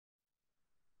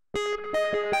Welcome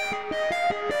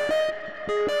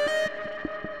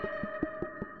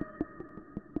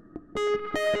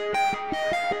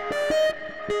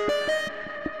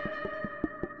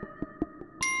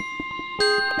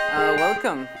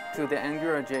to the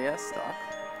AngularJS talk.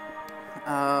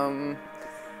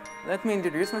 Let me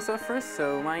introduce myself first.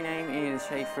 So my name is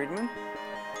Shay Friedman.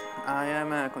 I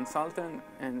am a consultant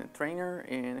and a trainer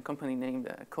in a company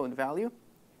named Code Value.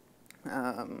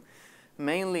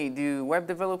 Mainly do web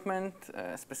development,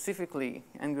 specifically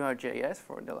AngularJS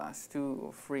for the last 2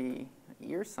 or 3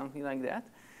 years, something like that.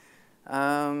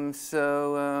 And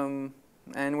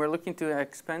we're looking to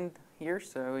expand here,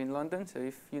 so in London. So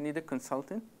if you need a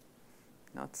consultant,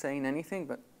 not saying anything,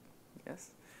 but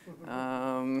yes.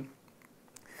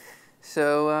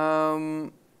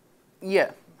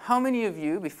 Yeah, how many of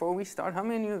you, before we start, how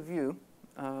many of you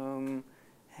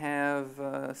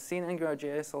have seen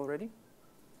AngularJS already?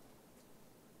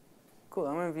 Cool,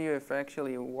 how many of you have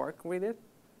actually worked with it?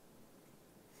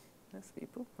 Yes,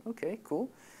 people. Okay, cool.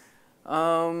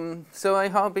 So I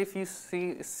hope if you've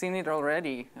seen it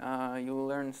already, you'll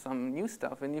learn some new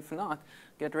stuff. And if not,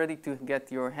 get ready to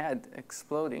get your head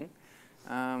exploding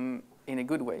in a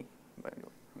good way, by the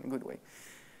way, in a good way.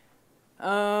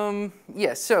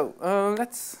 Yeah, so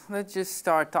let's just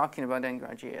start talking about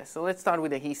AngularJS. So let's start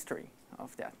with the history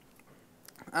of that.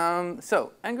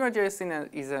 So AngularJS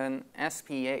is an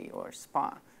SPA or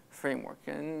SPA framework,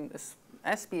 and this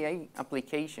SPA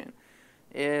application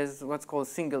is what's called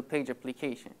single-page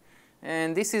application,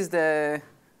 and this is the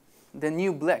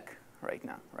new black right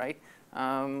now, right?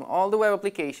 All the web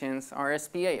applications are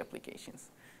SPA applications.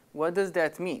 What does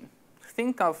that mean?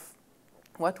 Think of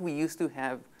what we used to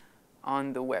have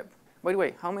on the web. By the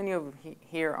way, how many of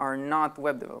here are not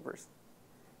web developers?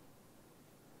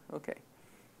 Okay.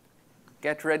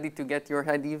 Get ready to get your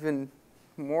head even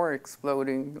more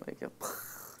exploding, like a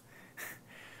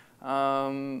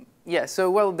yeah,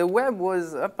 so well, the web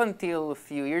was, up until a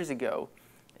few years ago,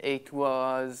 it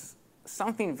was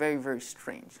something very, very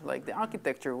strange. Like the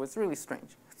architecture was really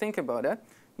strange. Think about it.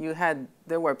 You had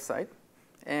the website,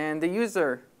 and the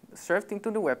user surfed into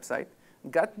the website,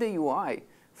 got the UI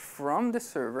from the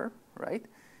server, right?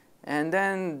 And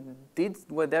then did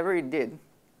whatever it did,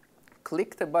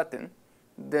 clicked a button,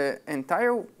 the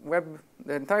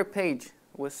entire page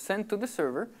was sent to the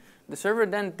server. The server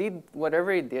then did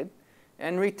whatever it did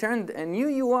and returned a new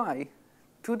UI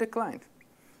to the client.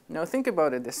 Now think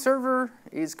about it. The server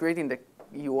is creating the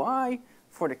UI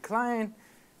for the client.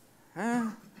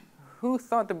 Who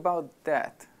thought about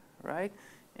that, right?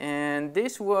 And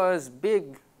this was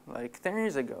big like 10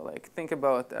 years ago. Like think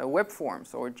about web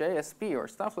forms or JSP or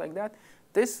stuff like that.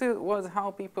 This was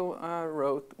how people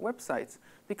wrote websites,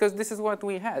 because this is what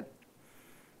we had.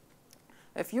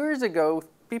 A few years ago,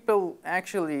 people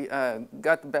actually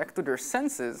got back to their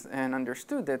senses and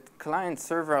understood that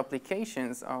client-server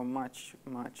applications are much,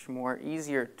 much more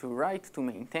easier to write, to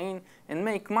maintain, and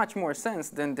make much more sense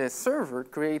than the server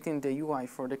creating the UI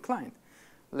for the client.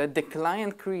 Let the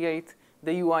client create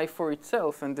the UI for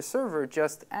itself, and the server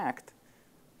just act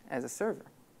as a server,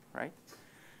 right?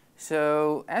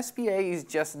 So SPA is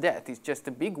just that. It's just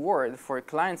a big word for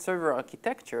client-server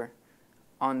architecture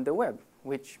on the web,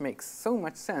 which makes so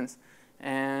much sense.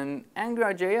 And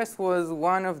AngularJS was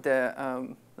one of the,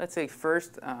 let's say,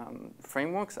 first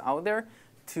frameworks out there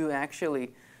to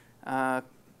actually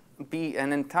be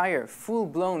an entire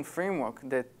full-blown framework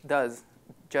that does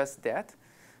just that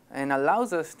and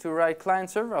allows us to write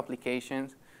client-server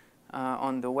applications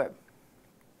on the web.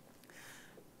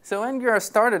 So Angular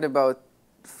started about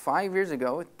 5 years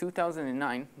ago,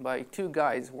 2009, by 2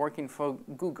 guys working for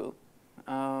Google.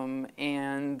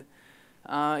 It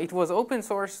was open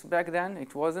source back then.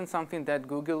 It wasn't something that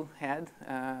Google had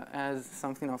as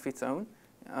something of its own.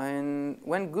 And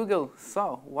when Google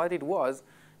saw what it was,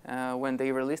 when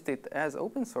they released it as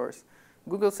open source,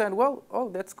 Google said, well, oh,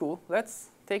 that's cool. Let's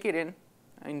take it in,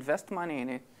 invest money in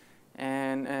it,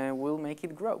 and we'll make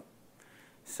it grow.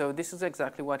 So this is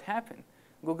exactly what happened.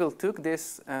 Google took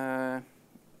this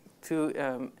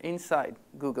to inside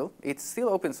Google. It's still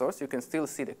open source. You can still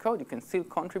see the code. You can still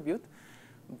contribute.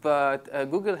 But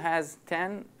Google has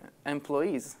 10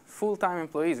 employees, full-time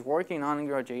employees, working on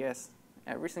AngularJS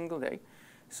every single day.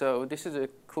 So this is a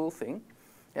cool thing.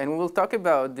 And we will talk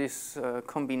about this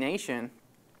combination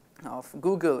of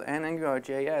Google and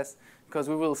AngularJS, because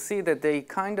we will see that they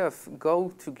kind of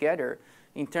go together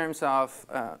in terms of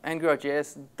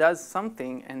AngularJS does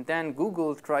something, and then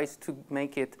Google tries to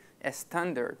make it a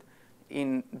standard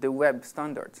in the web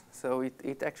standards. So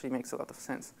it actually makes a lot of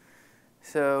sense.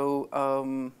 So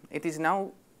it is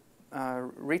now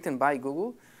written by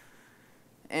Google,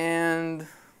 and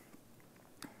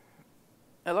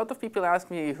a lot of people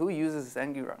ask me who uses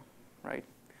Angular, right?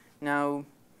 Now,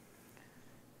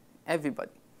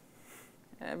 everybody.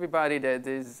 Everybody that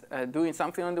is doing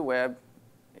something on the web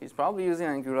is probably using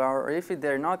Angular, or if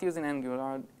they're not using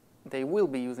Angular, they will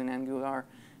be using Angular.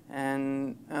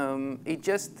 And the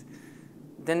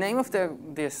name of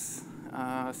this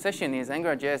session is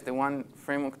AngularJS, the one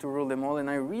framework to rule them all, and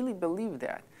I really believe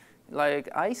that. Like,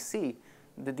 I see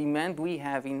the demand we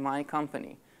have in my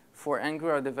company for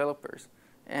Angular developers,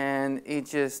 and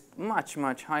it's just much,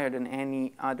 much higher than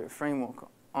any other framework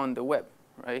on the web,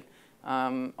 right?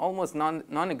 Almost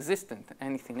non-existent,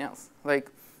 anything else. Like,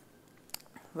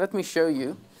 let me show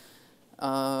you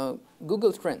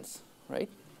Google Trends, right?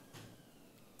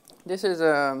 This is,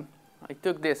 I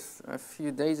took this a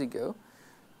few days ago.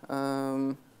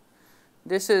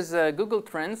 This is Google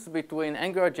Trends between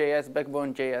AngularJS,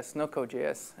 Backbone.js,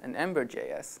 NoCode.js, and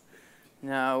Ember.js.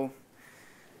 Now,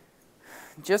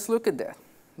 just look at that.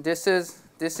 This is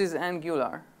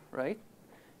Angular, right?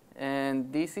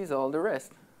 And this is all the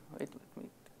rest. Wait, let me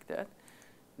take that.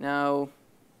 Now,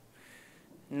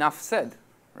 enough said,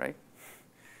 right?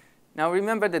 Now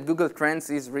remember that Google Trends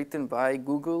is written by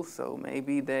Google, so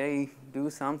maybe they do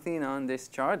something on this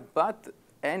chart. But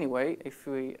anyway, if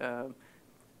we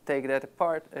take that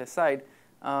aside,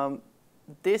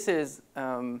 this is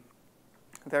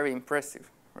very impressive,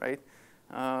 right?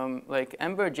 Like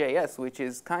Ember.js, which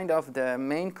is kind of the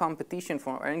main competition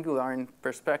for Angular in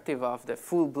perspective of the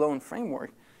full-blown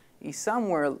framework, is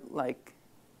somewhere like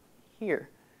here.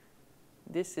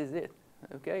 This is it,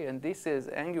 okay? And this is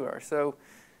Angular. So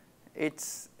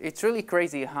it's really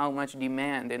crazy how much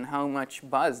demand and how much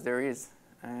buzz there is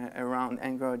around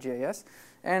AngularJS.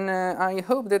 And I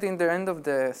hope that in the end of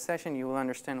the session you will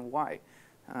understand why,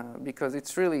 because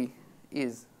it really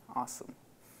is awesome.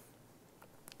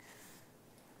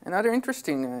 Another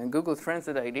interesting Google Trends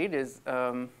that I did is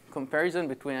comparison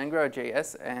between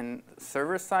AngularJS and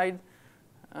server-side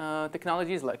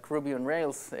technologies like Ruby on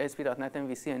Rails, ASP.NET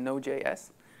MVC, and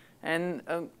Node.js. And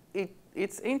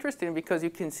it's interesting because you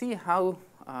can see how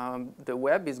the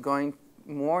web is going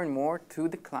more and more to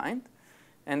the client,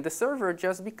 and the server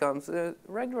just becomes a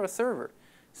regular server.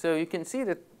 So you can see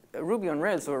that Ruby on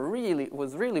Rails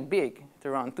was really big at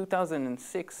around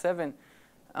 2006, 2007,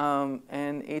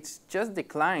 and it's just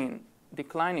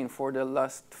declining for the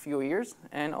last few years.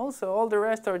 And also all the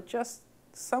rest are just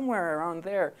somewhere around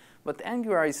there. But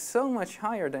Angular is so much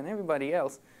higher than everybody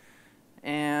else.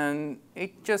 And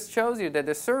it just shows you that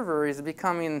the server is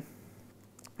becoming,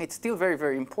 it's still very,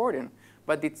 very important,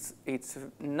 but it's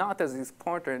not as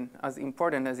important as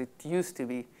it used to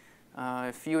be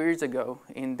a few years ago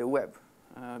in the web,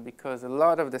 because a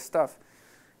lot of the stuff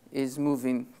is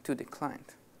moving to the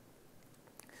client.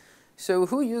 So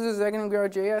who uses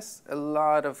AngularJS? A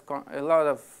lot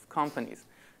of companies.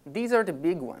 These are the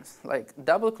big ones. Like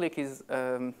DoubleClick is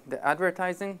the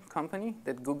advertising company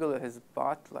that Google has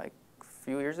bought like a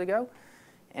few years ago.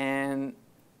 And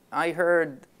I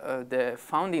heard the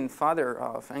founding father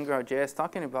of AngularJS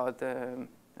talking about the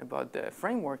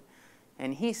framework.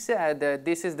 And he said that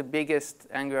this is the biggest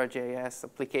AngularJS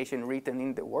application written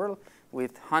in the world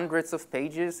with hundreds of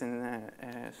pages and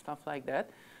stuff like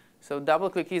that. So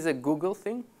DoubleClick is a Google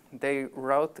thing. They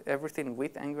wrote everything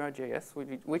with AngularJS,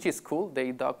 which is cool.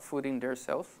 They dog food in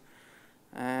themselves,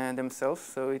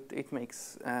 so it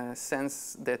makes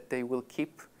sense that they will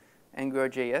keep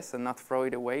AngularJS and not throw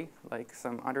it away like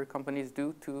some other companies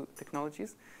do to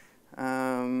technologies.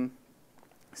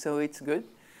 So it's good.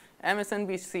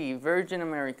 MSNBC, Virgin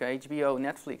America, HBO,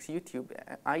 Netflix, YouTube,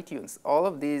 iTunes, all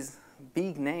of these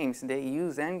big names, they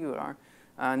use Angular.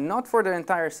 Not for the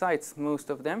entire sites, most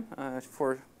of them,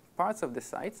 for parts of the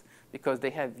sites, because they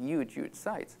have huge, huge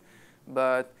sites.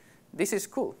 But this is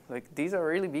cool. Like, these are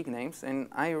really big names, and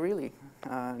I really,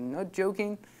 not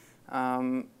joking,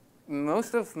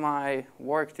 most of my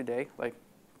work today, like,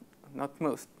 not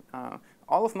most,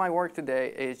 all of my work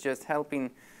today is just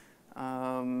helping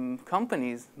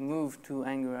companies move to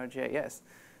AngularJS.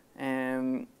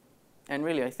 And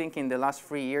really, I think in the last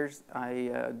 3 years,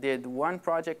 I did one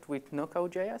project with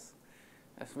NoCode.js,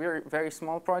 a very, very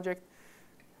small project,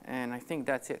 and I think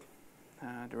that's it.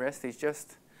 The rest is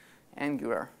just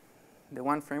Angular, the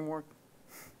one framework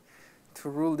to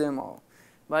rule them all.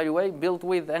 By the way, built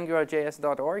with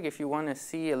AngularJS.org, if you want to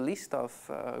see a list of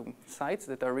sites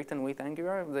that are written with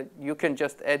Angular, that you can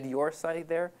just add your site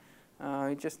there.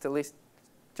 Just a list,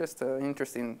 just an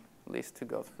interesting list to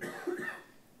go through.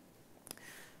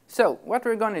 So what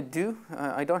we're going to do,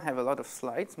 I don't have a lot of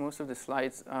slides. Most of the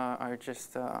slides are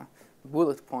just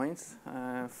bullet points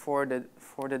for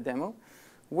the demo.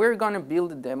 We're going to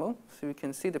build a demo so you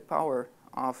can see the power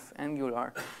of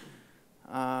Angular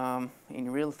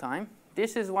in real time.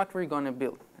 This is what we're going to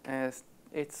build.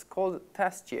 It's called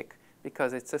TaskJig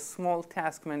because it's a small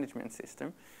task management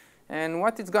system. And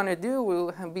what it's going to do,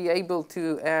 we'll be able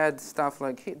to add stuff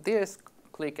like hit this,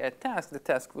 click add task. The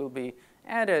task will be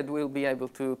added. We'll be able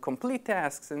to complete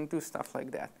tasks and do stuff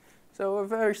like that. So a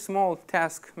very small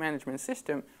task management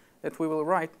system that we will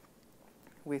write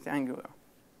with Angular.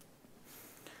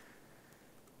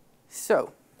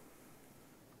 So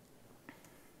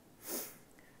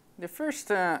the first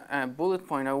bullet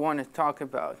point I want to talk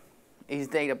about is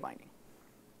data binding.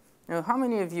 Now, how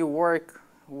many of you work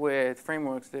with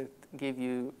frameworks that give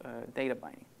you data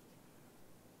binding?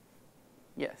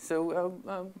 Yeah,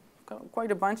 so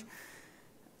quite a bunch.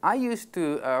 I used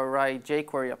to write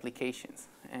jQuery applications,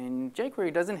 and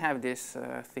jQuery doesn't have this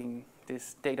thing,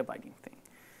 this data binding thing.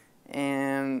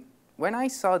 And when I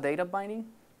saw data binding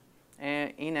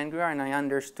in Angular and I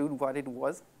understood what it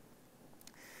was,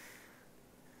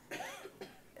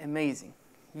 amazing.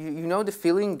 You know the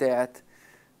feeling that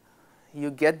you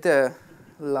get the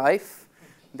life,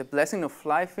 the blessing of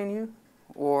life in you,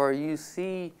 or you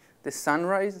see the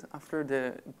sunrise after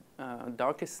the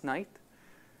darkest night,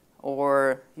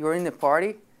 or you're in a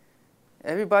party,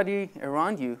 everybody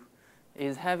around you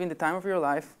is having the time of your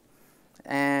life,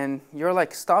 and you're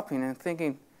like stopping and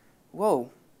thinking,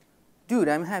 whoa, dude,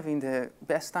 I'm having the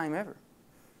best time ever.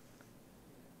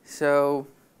 So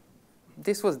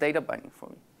this was data binding for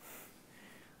me.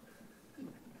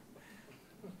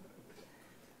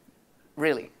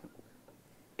 Really,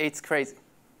 it's crazy.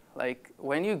 Like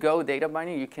when you go data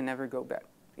binding, you can never go back.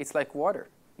 It's like water.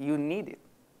 You need it.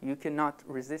 You cannot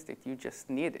resist it. You just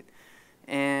need it.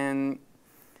 And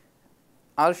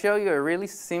I'll show you a really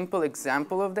simple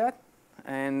example of that.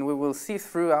 And we will see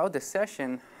throughout the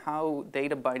session how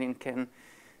data binding can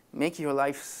make your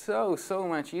life so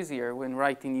much easier when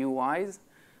writing UIs.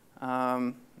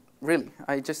 Really,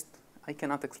 I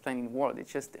cannot explain in words.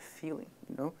 It's just a feeling,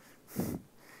 you know.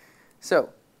 So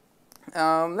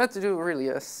let's do really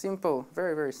a simple,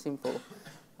 very simple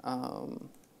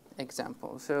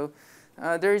example. So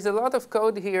there is a lot of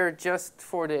code here just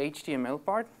for the HTML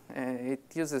part. It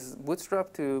uses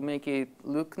Bootstrap to make it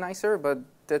look nicer, but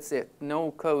that's it.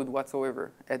 No code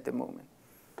whatsoever at the moment.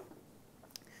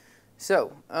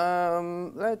 So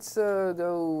let's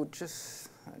go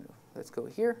let's go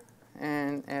here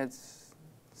and add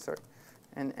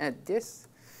this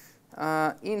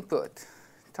input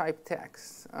type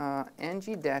text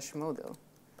ng-model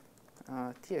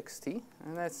txt,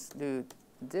 and let's do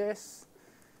this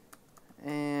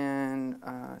and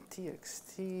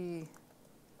txt.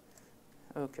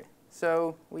 Okay,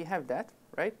 so we have that,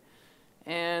 right?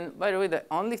 And by the way, the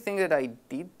only thing that I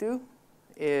did do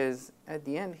is at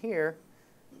the end here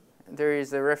there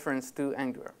is a reference to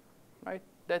Angular, right?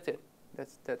 That's it.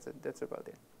 That's about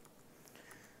it.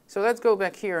 So let's go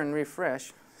back here and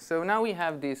refresh. So now we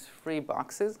have these 3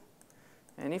 boxes,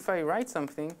 and if I write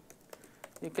something,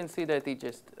 you can see that it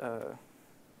just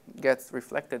gets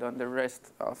reflected on the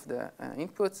rest of the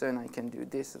inputs, and I can do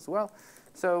this as well.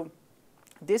 So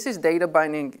this is data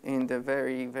binding in the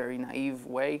very naive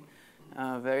way,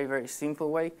 very simple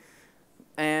way.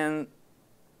 And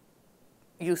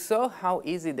you saw how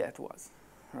easy that was,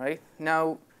 right?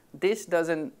 Now, this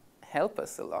doesn't help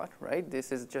us a lot, right?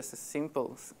 This is just a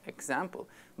simple example.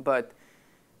 But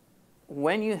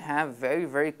when you have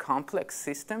very complex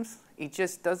systems, it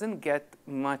just doesn't get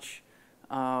much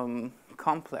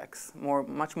complex,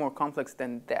 much more complex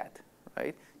than that,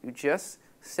 right? You just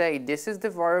say this is the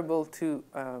variable to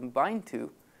bind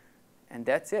to, and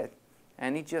that's it,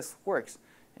 and it just works.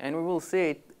 And we will see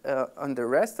it on the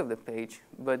rest of the page,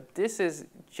 but this is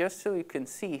just so you can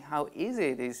see how easy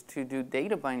it is to do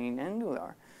data binding in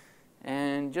Angular.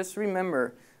 And just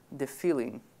remember the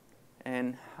feeling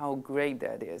and how great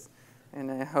that is. And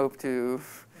I hope you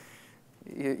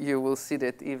will see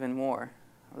that even more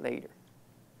later.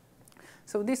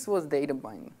 So this was data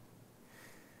binding.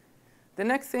 The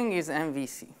next thing is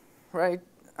MVC, right?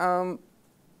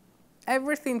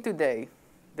 Everything today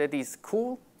that is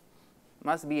cool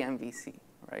must be MVC,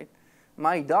 right?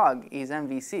 My dog is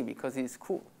MVC because he's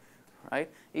cool,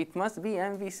 right? It must be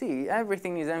MVC.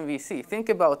 Everything is MVC. Think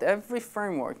about every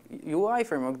framework, UI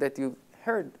framework that you've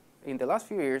heard in the last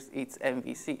few years, it's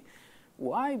MVC.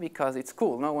 Why? Because it's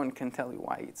cool. No one can tell you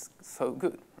why it's so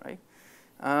good, right?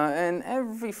 And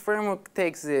every framework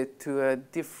takes it to a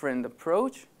different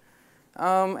approach.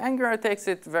 Angular takes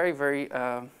it very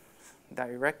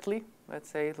directly, let's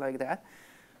say it like that.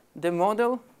 The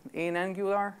model in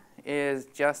Angular is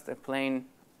just a plain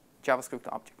JavaScript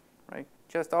object, right?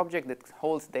 Just object that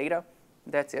holds data.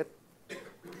 That's it.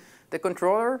 The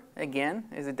controller, again,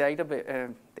 is a database, a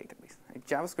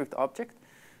JavaScript object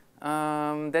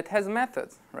that has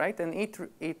methods, right? And it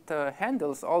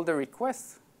handles all the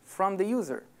requests from the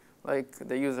user. Like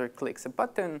the user clicks a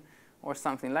button or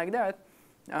something like that,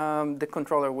 the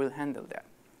controller will handle that.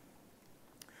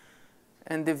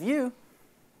 And the view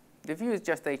is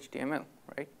just HTML,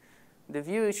 right? The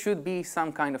view should be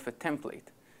some kind of a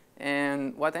template.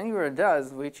 And what Angular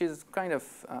does, which is kind of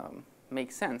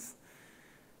makes sense,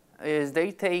 is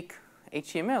they take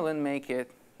HTML and make it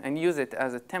and use it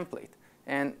as a template.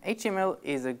 And HTML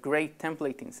is a great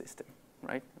templating system,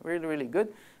 right? Really, really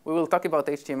good. We will talk about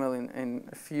HTML in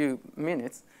a few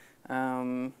minutes,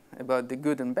 about the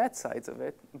good and bad sides of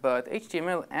it. But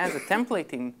HTML as a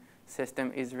templating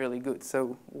system is really good.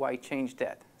 So why change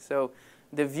that? So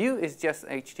the view is just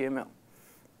HTML.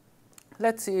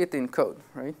 Let's see it in code,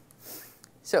 right?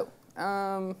 So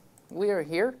we are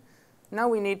here. Now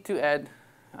we need to add,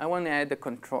 I want to add the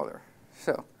controller.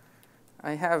 So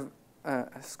I have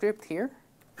a script here.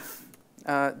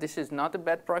 This is not a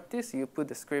bad practice. You put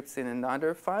the scripts in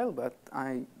another file, but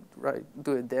I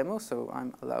do a demo, so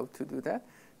I'm allowed to do that,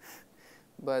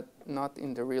 but not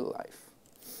in the real life.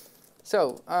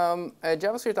 So a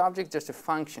JavaScript object is just a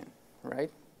function,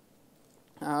 right?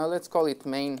 Let's call it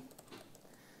main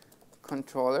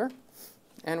controller.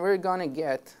 And we're going to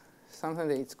get something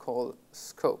that it's called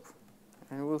scope.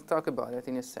 And we'll talk about it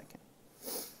in a second.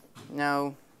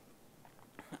 Now,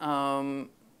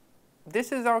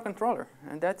 this is our controller,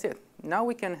 and that's it. Now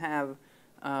we can have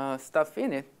stuff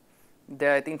in it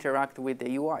that interact with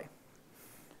the UI.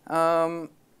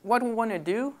 What we want to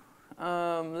do,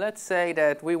 let's say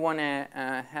that we want to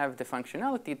have the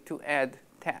functionality to add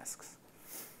tasks.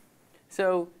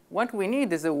 So what we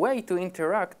need is a way to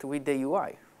interact with the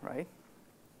UI, right?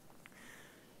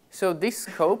 So this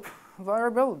scope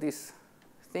variable, this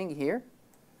thing here,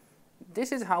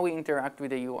 this is how we interact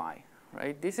with the UI,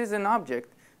 right? This is an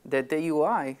object that the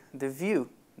UI, the view,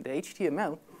 the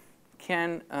HTML,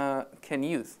 can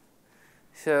use.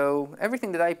 So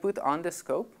everything that I put on the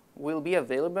scope will be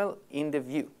available in the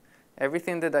view.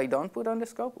 Everything that I don't put on the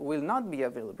scope will not be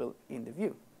available in the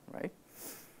view, right?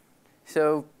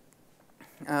 So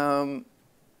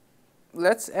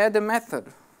let's add a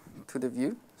method to the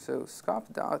view. So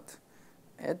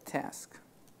scope.addTask.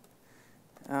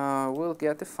 We'll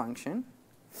get a function.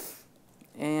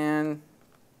 And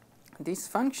this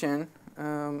function,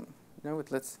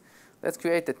 let's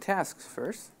create the tasks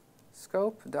first.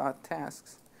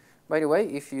 Scope.tasks. By the way,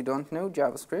 if you don't know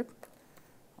JavaScript,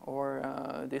 or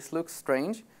this looks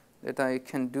strange that I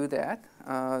can do that,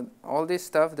 all this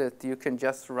stuff that you can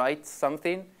just write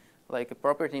something like a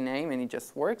property name and it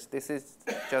just works, this is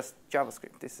just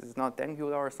JavaScript. This is not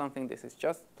Angular or something. This is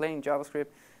just plain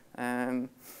JavaScript,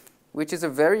 which is a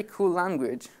very cool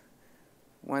language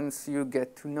once you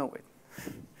get to know it.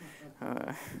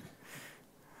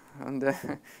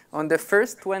 On the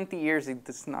first 20 years, it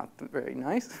is not very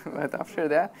nice, but after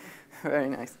that, very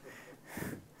nice.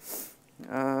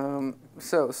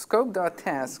 So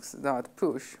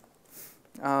scope.tasks.push,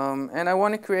 and I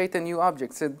want to create a new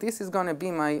object. So this is going to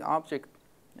be my object,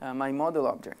 my model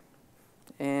object,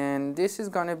 and this is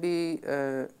going to be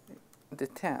the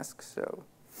task. So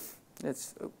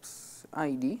let's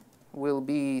ID will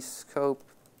be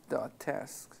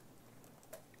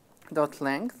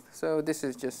scope.tasks.length. So this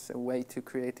is just a way to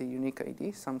create a unique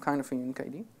ID, some kind of a unique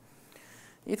ID.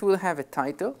 It will have a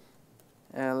title.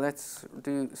 Let's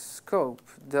do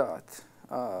scope.task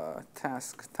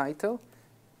title.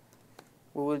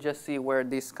 We will just see where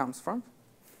this comes from.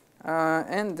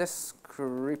 And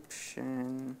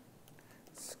description,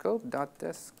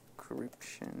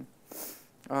 scope.description,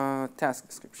 task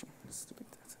description. Let's do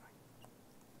it that way.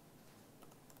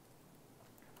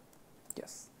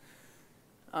 Yes.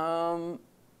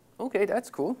 OK, that's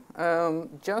cool.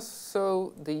 Just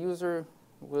so the user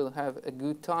will have a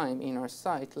good time in our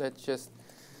site, let's just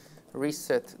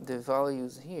reset the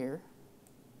values here.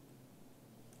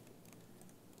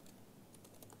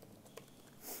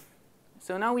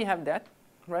 So now we have that,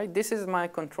 right? This is my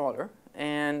controller.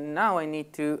 And now I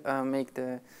need to make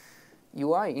the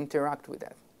UI interact with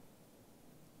that.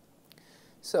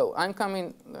 So I'm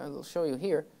coming, I'll show you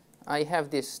here. I have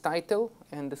this title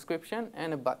and description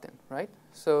and a button, right?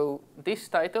 So this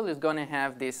title is going to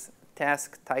have this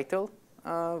task title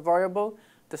variable.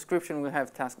 Description will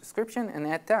have task description, and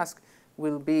add task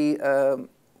will be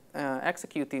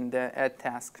executing the add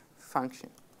task function.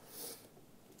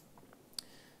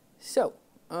 So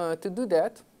to do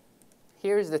that,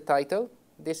 here is the title.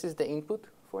 This is the input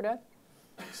for that.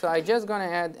 So I'm just going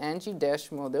to add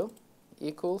ng-model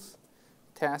equals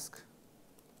task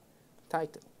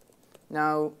title.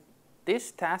 Now,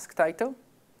 this task title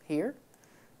here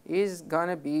is going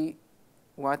to be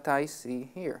what I see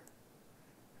here.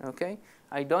 Okay?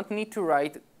 I don't need to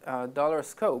write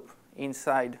 $scope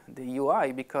inside the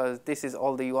UI because this is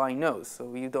all the UI knows.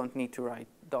 So you don't need to write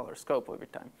 $scope every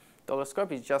time.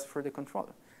 $scope is just for the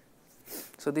controller.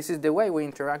 So this is the way we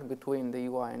interact between the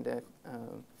UI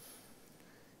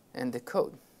and the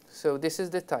code. So this is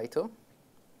the title.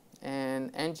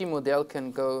 And ng model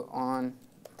can go on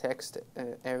text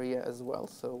area as well.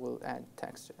 So we'll add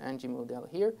text ng model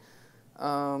here.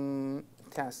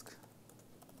 Task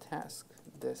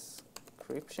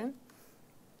description.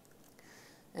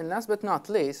 And last but not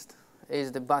least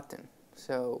is the button.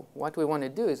 So what we want to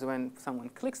do is when someone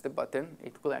clicks the button,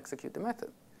 it will execute the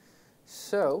method.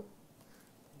 So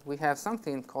we have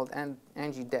something called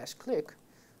ng-click,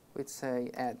 which say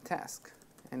add task.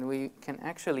 And we can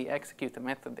actually execute a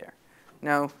method there.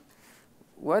 Now,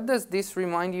 what does this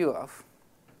remind you of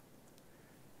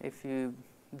if you've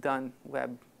done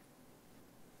web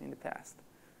in the past?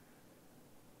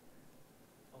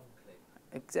 On click.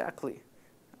 Exactly.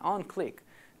 On click.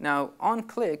 Now, on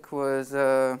click was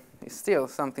is still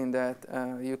something that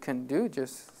you can do,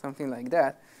 just something like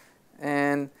that.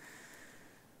 And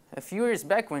a few years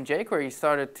back when jQuery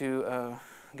started to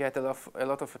get a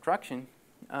lot of attraction,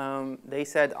 they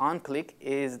said on-click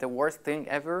is the worst thing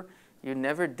ever. You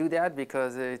never do that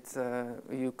because it's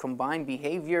you combine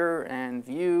behavior and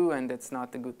view, and that's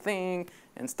not a good thing,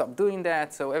 and stop doing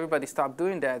that. So everybody stopped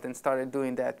doing that and started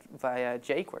doing that via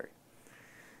jQuery.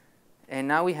 And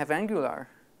now we have Angular,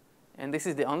 and this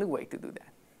is the only way to do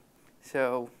that.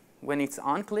 So when it's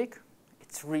on-click,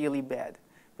 it's really bad.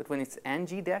 But when it's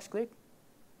ng-click,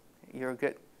 you're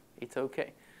good. It's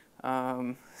OK.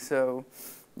 So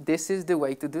this is the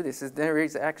way to do this. There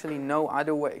is actually no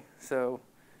other way. So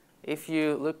if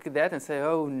you look at that and say,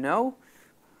 oh, no,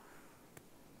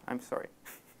 I'm sorry.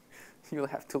 You'll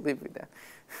have to live with that.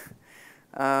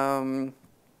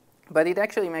 But it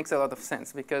actually makes a lot of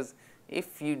sense, because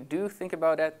if you do think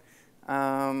about it,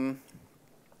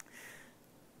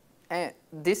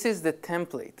 this is the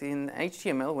template. In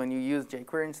HTML, when you use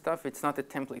jQuery and stuff, it's not a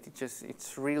template.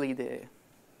 It's really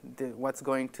what's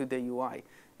going to the UI.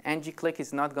 ng-click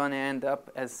is not going to end up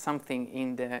as something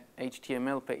in the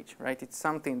HTML page, right? It's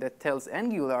something that tells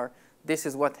Angular this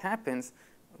is what happens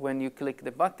when you click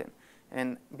the button.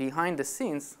 And behind the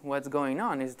scenes, what's going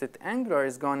on is that Angular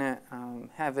is going to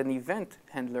have an event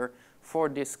handler for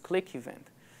this click event.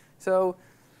 So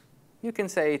you can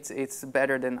say it's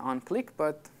better than on-click,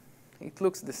 but it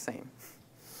looks the same.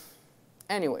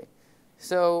 Anyway,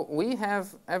 so we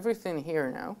have everything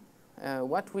here now.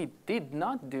 What we did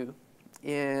not do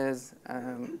is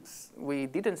we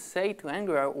didn't say to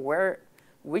Angular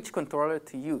which controller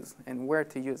to use and where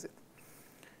to use it.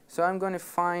 So I'm going to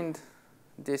find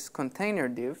this container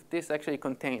div. This actually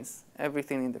contains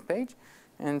everything in the page,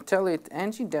 and tell it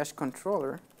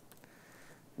ng-controller.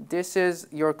 This is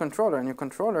your controller, and your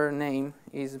controller name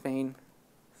is main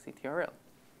CTRL.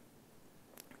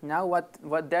 Now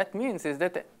what that means is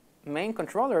that the main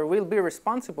controller will be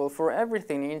responsible for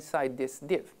everything inside this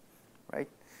div, right?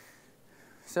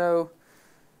 So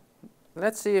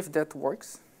let's see if that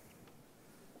works.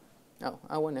 Oh,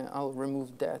 I'll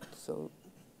remove that so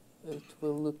it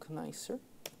will look nicer.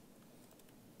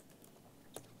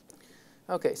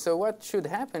 Okay, so what should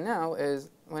happen now is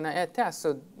when I add tasks,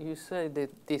 so you say that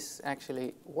this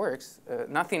actually works.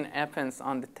 Nothing happens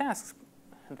on the tasks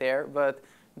there, but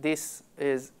this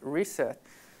is reset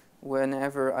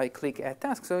whenever I click add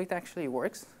task, so it actually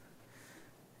works.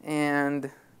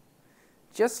 And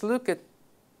just look at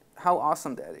how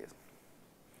awesome that is.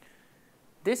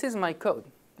 This is my code.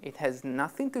 It has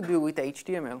nothing to do with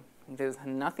HTML. It has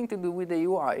nothing to do with the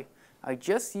UI. I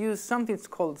just use something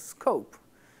called scope.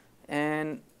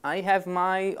 And I have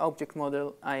my object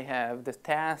model. I have the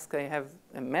task. I have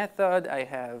a method. I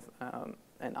have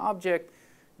an object.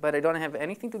 But I don't have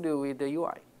anything to do with the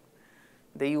UI.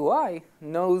 The UI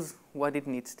knows what it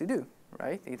needs to do,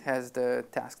 right? It has the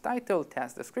task title,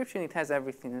 task description. It has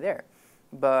everything there.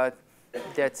 But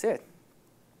that's it.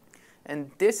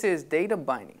 And this is data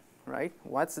binding, right?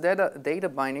 What's data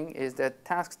binding is that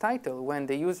task title, when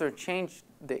the user changed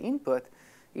the input,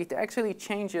 it actually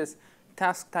changes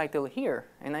task title here.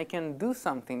 And I can do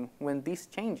something when this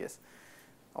changes.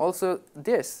 Also,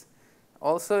 this.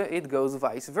 Also, it goes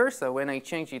vice versa. When I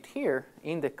change it here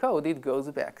in the code, it goes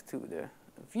back to the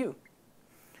view.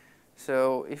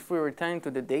 So if we return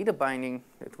to the data binding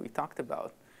that we talked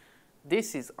about,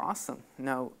 this is awesome.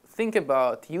 Now, think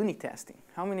about unit testing.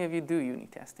 How many of you do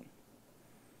unit testing?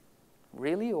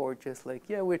 Really? Or just like,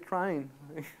 yeah, we're trying?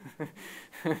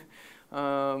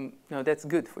 No, that's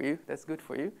good for you. That's good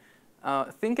for you.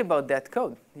 Think about that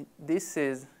code. This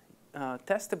is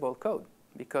testable code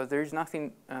because there's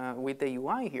nothing with the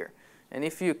UI here. And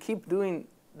if you keep doing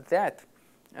that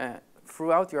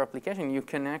throughout your application, you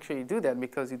can actually do that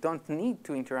because you don't need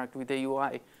to interact with the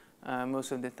UI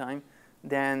most of the time.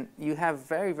 Then you have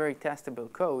very, very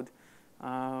testable code,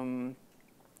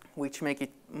 which make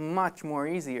it much more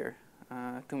easier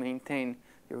to maintain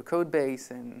your code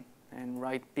base and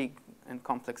write big and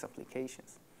complex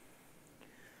applications.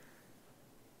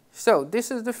 So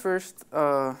this is the first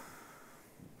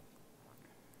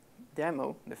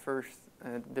demo,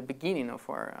 the beginning of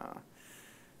our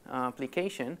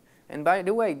application. And by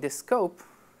the way, the scope,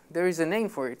 there is a name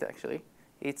for it actually.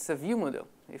 It's a view model.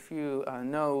 If you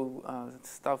know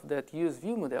stuff that use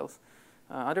view models,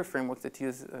 other frameworks that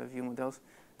use view models,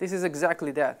 this is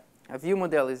exactly that. A view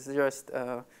model is just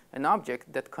an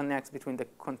object that connects between the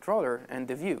controller and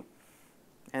the view.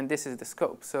 And this is the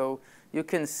scope. So you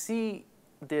can see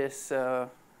this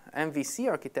MVC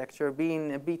architecture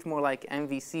being a bit more like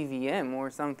MVC VM or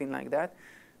something like that.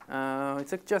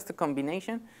 It's just a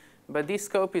combination. But this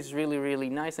scope is really, really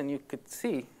nice. And you could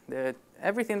see that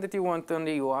everything that you want on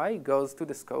the UI goes to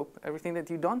the scope. Everything that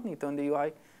you don't need on the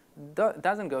UI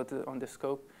doesn't go on the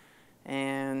scope.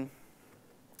 And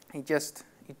it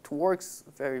works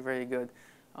very, very good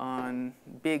on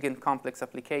big and complex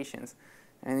applications.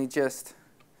 And it just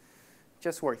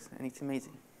works. And it's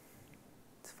amazing.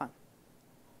 It's fun.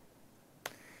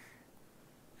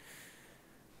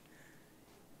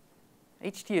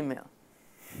 HTML.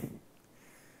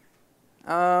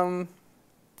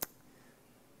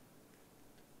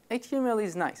 HTML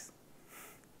is nice.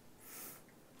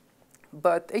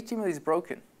 But HTML is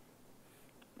broken.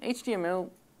 HTML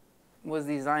was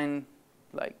designed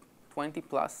like 20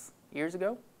 plus years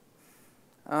ago.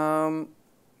 And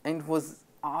it was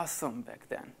awesome back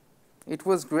then. It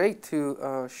was great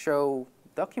to show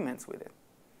documents with it.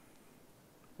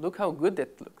 Look how good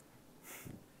that looked.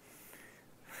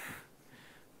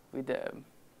 With the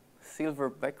silver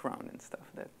background and stuff.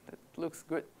 That looks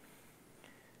good.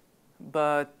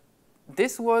 But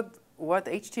this was what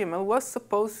HTML was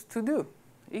supposed to do.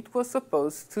 It was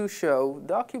supposed to show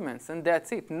documents, and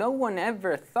that's it. No one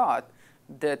ever thought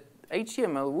that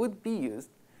HTML would be used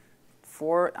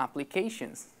for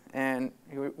applications. And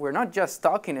we're not just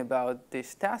talking about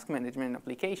this task management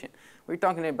application. We're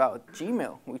talking about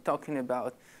Gmail. We're talking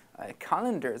about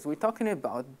calendars. We're talking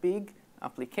about big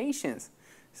applications.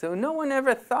 So no one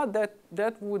ever thought that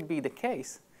that would be the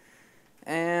case.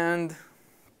 And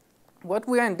what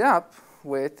we end up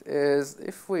with is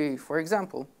if we, for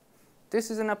example, this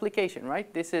is an application,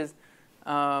 right? This is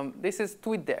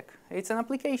TweetDeck. It's an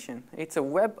application. It's a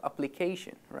web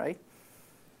application, right?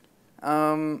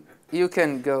 You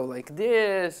can go like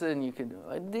this, and you can do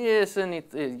like this, and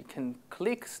you can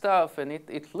click stuff, and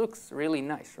it looks really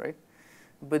nice, right?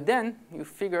 But then you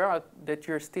figure out that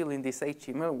you're still in this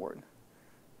HTML world.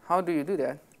 How do you do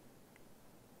that?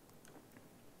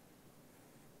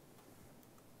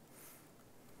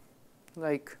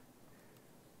 Like,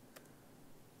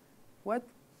 what?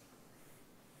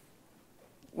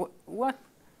 What?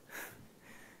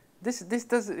 This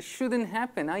shouldn't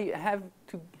happen. I have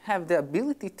to have the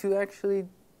ability to actually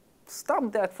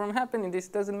stop that from happening. This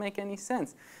doesn't make any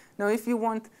sense. Now, if you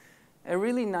want a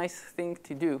really nice thing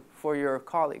to do for your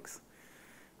colleagues,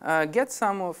 get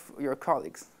some of your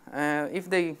colleagues. If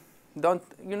they don't,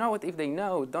 you know what? If they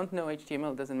don't know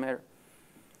HTML, doesn't matter.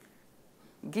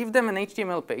 Give them an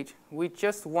HTML page with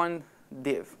just one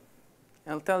div.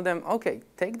 I'll tell them, OK,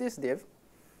 take this div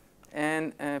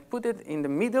and put it in the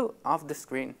middle of the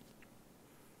screen.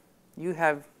 You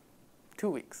have 2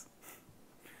 weeks.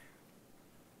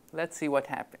 Let's see what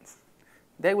happens.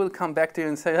 They will come back to you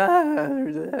and say,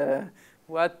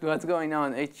 what's going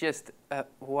on? It's just,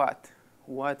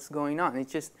 what's going on?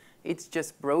 It's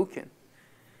just broken.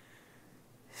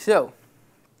 So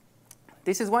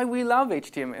this is why we love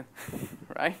HTML,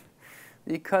 right?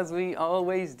 Because we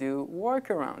always do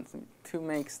workarounds to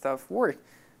make stuff work.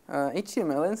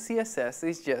 HTML and CSS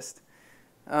is just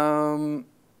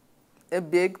a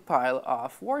big pile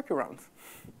of workarounds,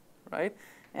 right?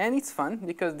 And it's fun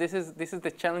because this is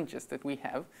the challenges that we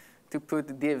have to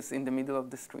put divs in the middle of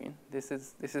the screen. This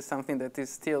is something that is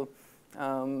still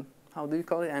how do you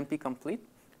call it? NP complete,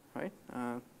 right?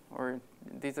 Or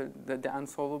these are the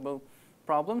unsolvable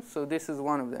problems. So this is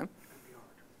one of them.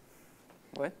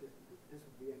 NPR. What? This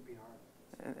would be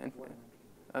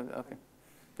NPR. Okay.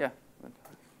 Yeah.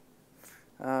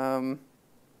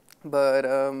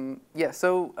 Yeah,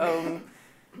 so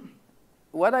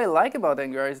what I like about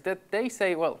Angular is that they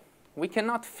say, well, we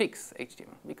cannot fix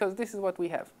HTML because this is what we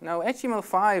have. Now,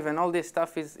 HTML5 and all this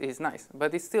stuff is nice,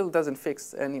 but it still doesn't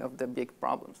fix any of the big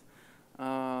problems.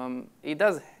 It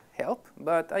does help,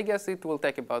 but I guess it will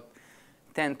take about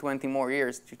 10, 20 more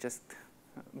years to just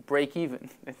break even,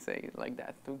 let's say like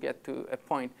that, to get to a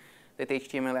point that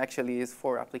HTML actually is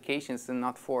for applications and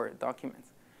not for documents.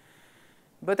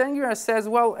 But Angular says,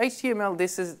 well, HTML,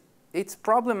 it's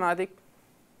problematic,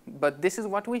 but this is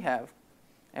what we have,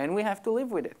 and we have to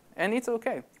live with it, and it's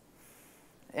OK.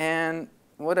 And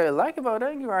what I like about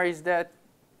Angular is that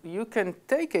you can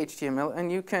take HTML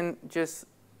and you can just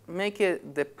make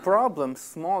the problem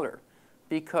smaller,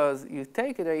 because you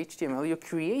take the HTML, you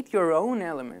create your own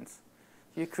elements,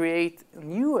 you create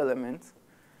new elements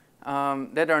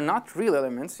that are not real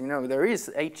elements. You know, there is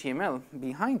HTML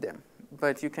behind them,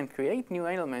 but you can create new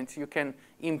elements. You can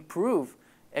improve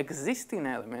existing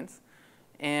elements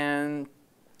and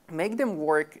make them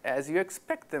work as you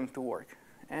expect them to work.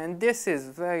 And this is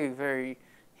very, very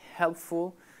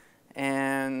helpful.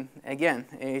 And again,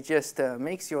 it just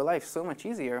makes your life so much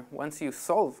easier once you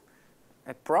solve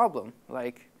a problem,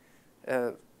 like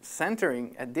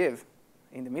centering a div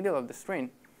in the middle of the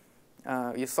screen.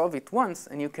 You solve it once,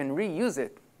 and you can reuse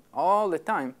it all the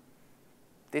time.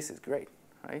 This is great,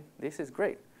 right? This is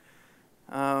great.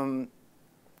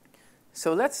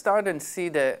 So let's start and see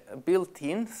the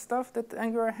built-in stuff that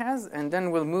Angular has, and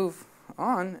then we'll move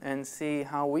on and see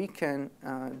how we can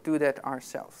do that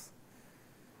ourselves.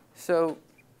 So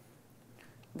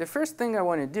the first thing I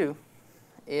want to do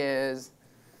is,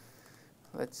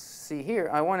 let's see here.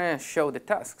 I want to show the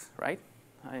tasks, right?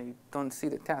 I don't see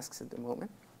the tasks at the moment.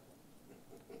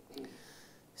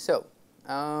 So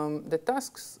the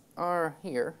tasks are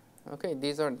here. OK,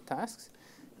 these are the tasks.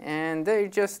 And they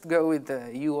just go with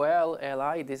the UL,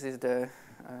 LI. This is the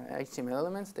HTML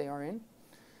elements they are in.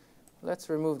 Let's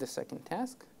remove the second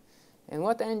task. And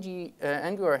what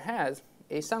Angular has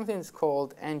is something that's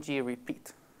called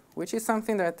ng-repeat, which is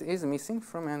something that is missing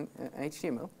from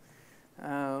HTML.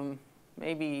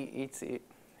 Maybe it's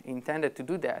intended to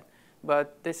do that,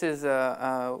 but this is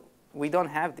we don't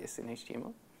have this in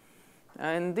HTML.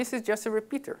 And this is just a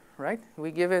repeater, right?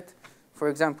 We give it, for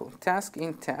example, task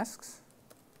in tasks.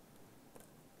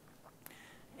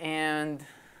 And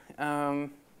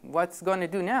what's going to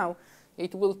do now,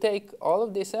 it will take all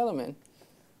of this element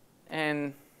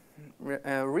and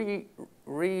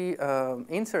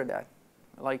insert that.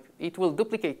 Like, it will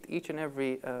duplicate each and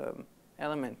every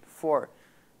element for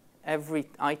every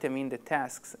item in the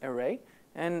tasks array.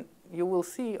 And you will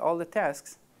see all the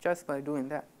tasks just by doing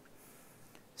that.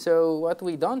 So what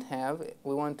we don't have,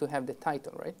 we want to have the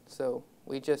title, right? So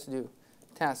we just do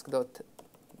task.title.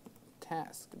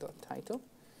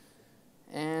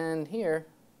 And here,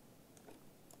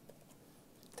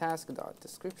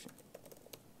 task.description.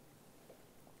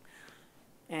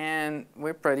 And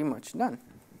we're pretty much done.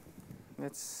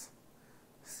 Let's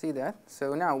see that.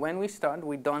 So now when we start,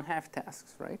 we don't have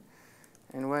tasks, right?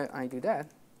 And when I do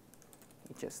that,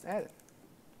 we just add it,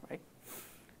 right?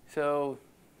 So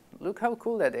look how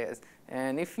cool that is.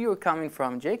 And if you're coming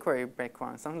from jQuery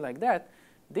background, something like that,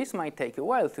 this might take a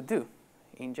while to do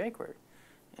in jQuery.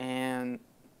 And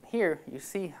here you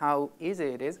see how easy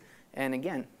it is. And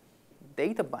again,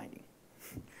 data binding.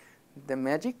 The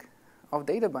magic of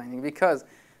data binding, because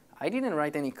I didn't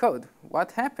write any code.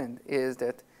 What happened is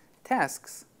that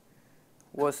tasks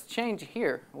was changed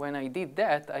here. When I did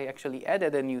that, I actually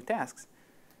added a new task.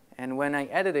 And when I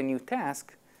added a new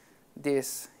task,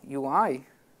 this UI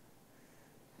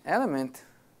element,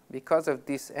 because of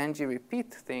this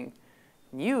ng-repeat thing,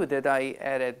 knew that I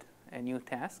added a new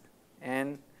task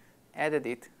and added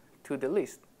it to the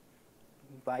list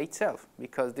by itself,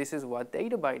 because this is what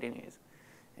data binding is.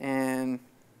 And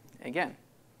again,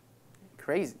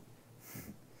 crazy.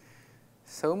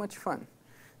 So much fun.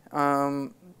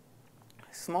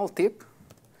 Small tip,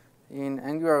 in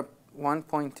Angular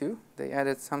 1.2, they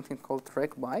added something called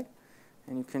track by,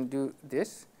 and you can do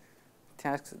this,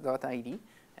 tasks.id,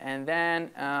 and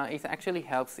then it actually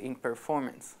helps in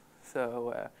performance.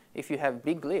 So if you have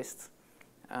big lists,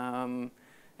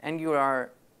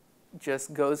 Angular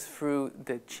just goes through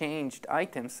the changed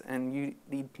items, and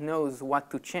it knows what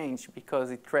to change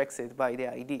because it tracks it by the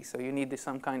ID. So you need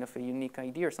some kind of a unique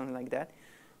ID or something like that,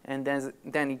 and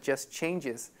then it just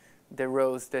changes the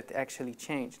rows that actually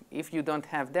changed. If you don't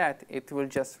have that, it will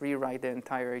just rewrite the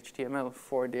entire HTML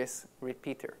for this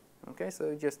repeater. Okay,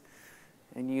 so just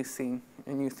a new thing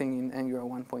in Angular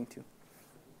 1.2.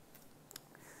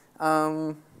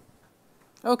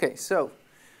 Okay, so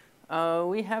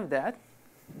we have that.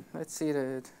 Let's see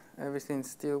that everything's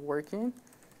still working.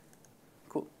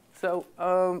 Cool. So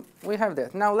we have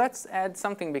that. Now let's add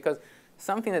something, because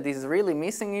something that is really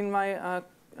missing in my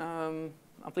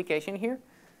application here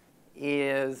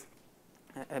is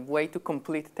a way to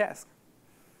complete tasks.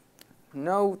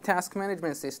 No task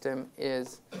management system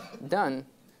is done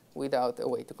without a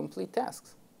way to complete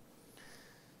tasks.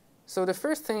 So the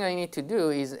first thing I need to do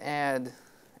is add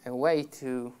a way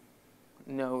to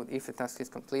know if a task is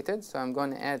completed. So I'm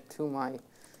going to add to my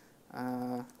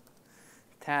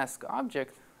task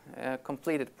object a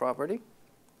completed property,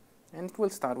 and it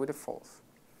will start with a false.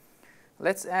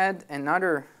 Let's add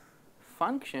another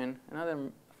function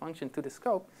to the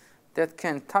scope that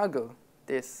can toggle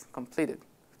this completed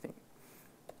thing.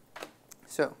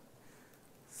 So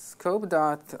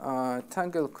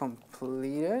scope.toggle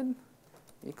completed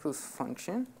equals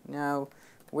function. Now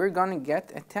we're going to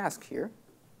get a task here.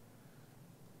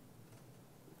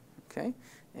 Okay,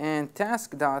 and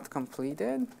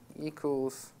task.completed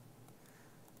equals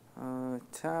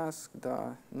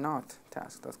not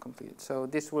task.completed. So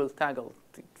this will toggle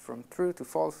from true to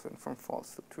false and from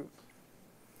false to true.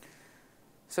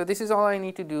 So this is all I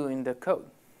need to do in the code.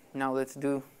 Now let's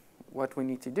do what we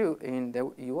need to do in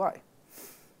the UI.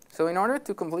 So in order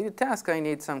to complete a task, I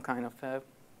need some kind of a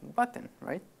button,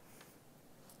 right?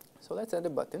 So let's add a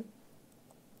button.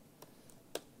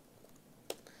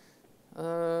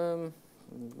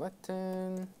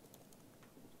 Button.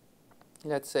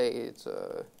 Let's say it's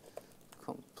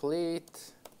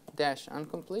complete dash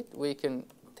incomplete. We can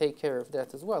take care of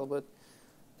that as well, but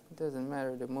it doesn't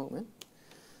matter at the moment.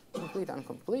 Complete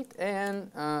incomplete,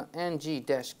 and ng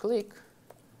dash click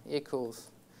equals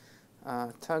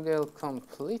toggle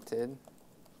completed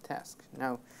task.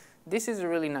 Now this is a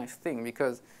really nice thing,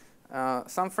 because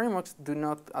some frameworks do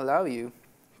not allow you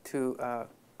to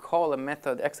call a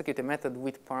method, execute a method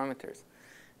with parameters.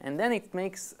 And then it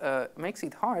makes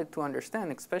it hard to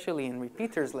understand, especially in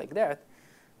repeaters like that,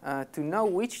 to know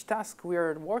which task we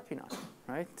are working on,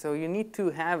 right? So you need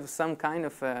to have some kind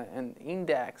of an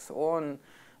index on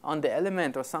the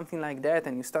element or something like that,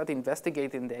 and you start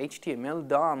investigating the HTML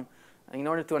DOM in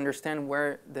order to understand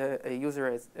where the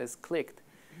user has clicked.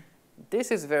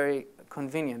 This is very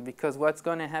convenient, because what's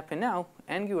going to happen now,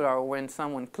 Angular, when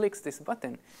someone clicks this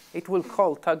button, it will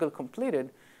call toggle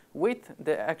completed with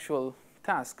the actual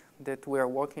task that we are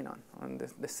working on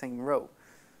the same row.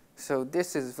 So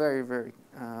this is very, very,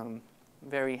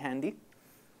 very handy.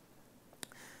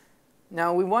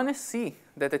 Now we want to see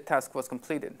that the task was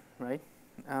completed, right?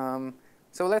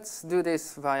 So let's do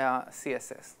this via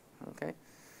CSS, okay?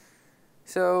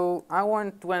 So I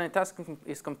want, when a task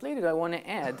is completed, I want to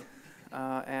add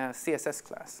a CSS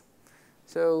class.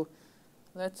 So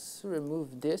let's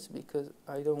remove this, because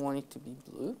I don't want it to be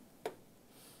blue.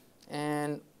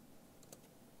 And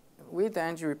with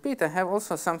ng-repeat, I have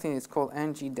also something that's called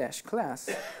ng-class.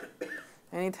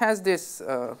 And it has this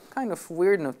kind of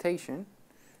weird notation,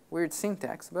 weird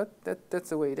syntax, but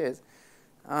that's the way it is.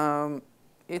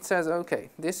 It says, OK,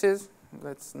 this is,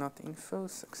 let's not info,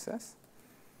 success.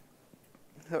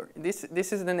 So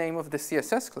this is the name of the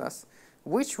CSS class,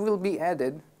 which will be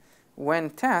added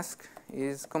when task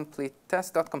is complete,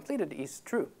 task.completed is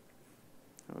true.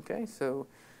 OK, so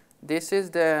this is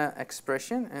the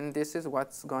expression, and this is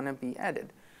what's going to be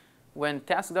added. When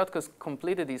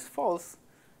task.completed is false,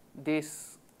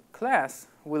 this class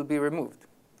will be removed.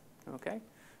 OK,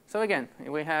 so again,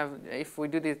 we have, if we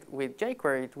did it with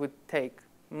jQuery, it would take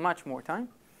much more time.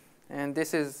 And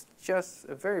this is just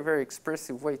a very, very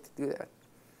expressive way to do that.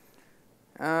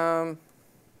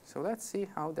 So let's see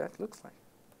how that looks like,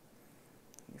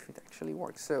 if it actually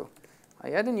works. So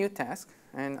I add a new task,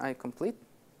 and I complete.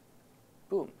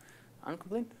 Boom.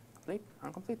 Incomplete, complete,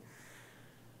 incomplete.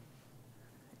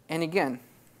 And again,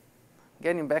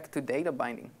 getting back to data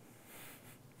binding.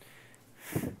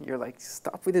 You're like,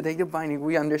 stop with the data binding.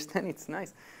 We understand it's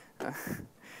nice.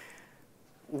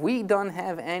 We don't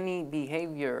have any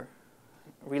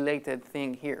behavior-related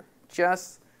thing here.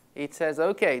 Just it says,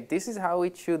 OK, this is how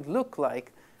it should look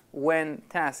like when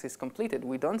task is completed.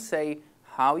 We don't say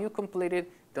how you complete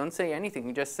it. Don't say anything.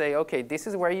 We just say, OK, this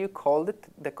is where you called it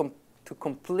to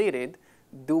complete it.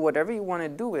 Do whatever you want to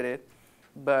do with it.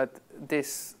 But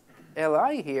this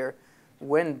li here,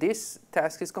 when this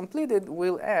task is completed,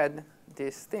 will add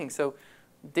this thing. So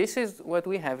this is what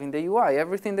we have in the UI,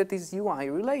 everything that is UI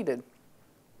related.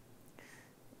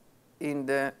 In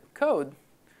the code,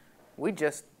 we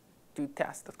just do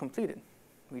task.completed.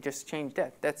 We just change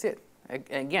that. That's it.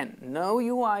 Again, no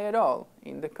UI at all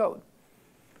in the code.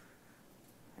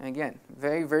 Again,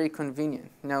 very, very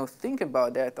convenient. Now think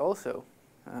about that also,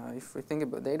 if we think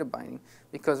about data binding,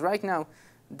 because right now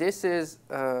this is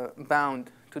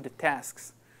bound to the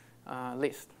tasks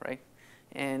list, right?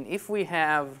 And if we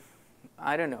have,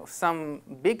 I don't know, some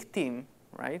big team,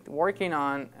 right, working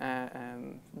on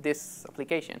this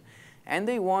application, and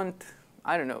they want,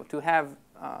 I don't know, to have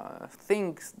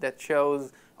things that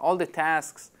shows all the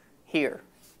tasks here.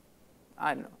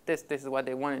 I don't know, this is what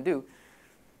they want to do.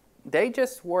 They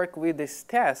just work with this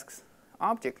tasks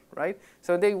object, right?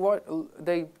 So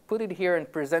they put it here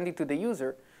and present it to the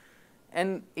user.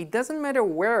 And it doesn't matter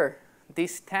where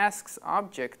this tasks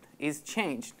object is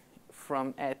changed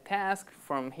from a task,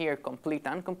 from here complete,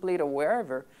 incomplete, or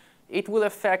wherever. It will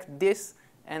affect this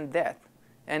and that,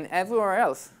 and everywhere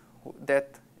else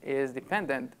that is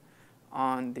dependent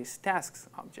on these tasks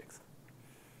objects.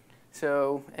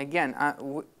 So again,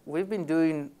 we've been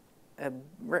doing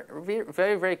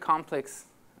very, very complex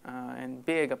and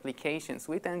big applications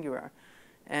with Angular.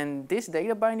 And this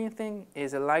data binding thing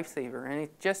is a lifesaver. And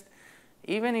it just,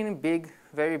 even in big,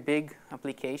 very big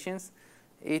applications,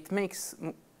 it makes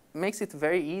it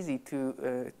very easy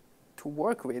to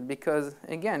work with. Because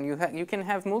again, you can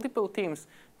have multiple teams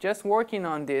just working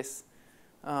on this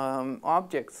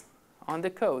objects on the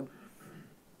code.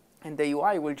 And the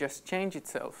UI will just change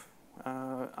itself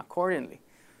accordingly.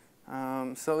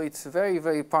 So it's very,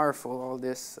 very powerful, all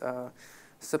this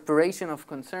separation of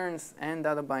concerns and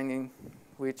data binding,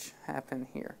 which happen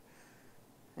here.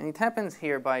 And it happens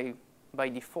here by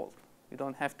default. You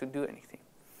don't have to do anything.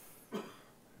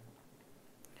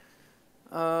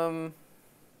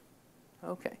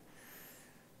 OK.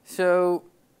 So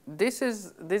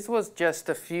this was just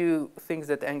a few things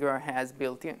that Angular has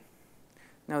built in.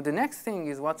 Now the next thing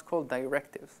is what's called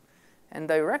directives. And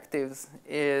directives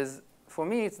is, for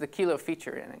me, it's the killer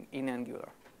feature in Angular.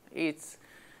 It's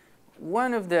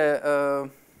one of the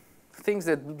things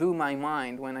that blew my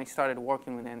mind when I started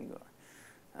working with Angular.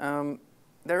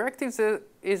 Directives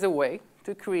is a way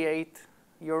to create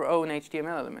your own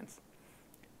HTML elements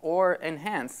or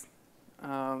enhance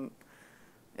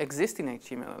existing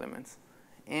HTML elements.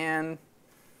 And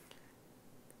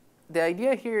the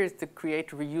idea here is to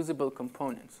create reusable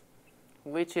components,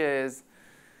 which is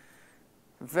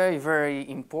very, very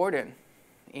important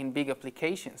in big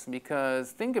applications,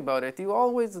 because think about it, we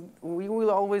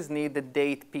will always need the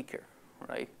date picker,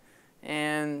 right?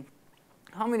 And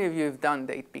how many of you have done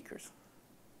date pickers?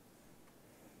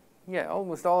 Yeah,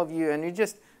 almost all of you, and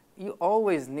you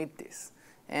always need this.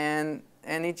 And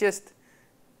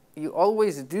you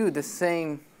always do the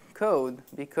same code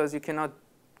because you cannot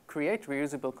create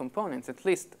reusable components, at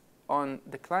least on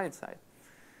the client side.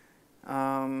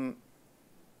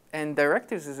 And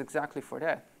directives is exactly for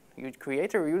that. You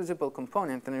create a reusable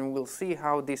component, and then we'll see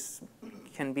how this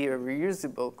can be a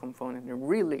reusable component, a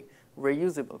really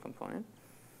reusable component,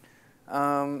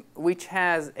 which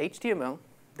has HTML,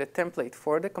 the template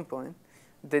for the component,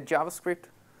 the JavaScript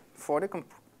for the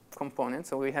component,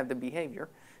 so we have the behavior,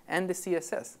 and the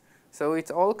CSS. So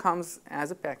it all comes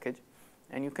as a package,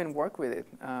 and you can work with it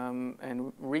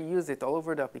and reuse it all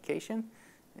over the application.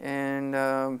 And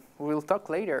we'll talk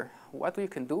later what you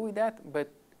can do with that, but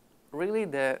really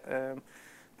the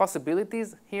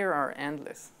possibilities here are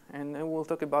endless. And we'll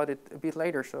talk about it a bit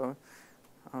later, so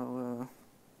I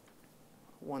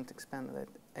won't expand on that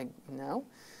now.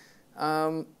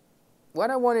 What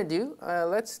I want to do,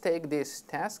 let's take this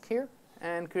task here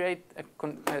and create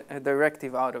a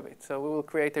directive out of it. So we will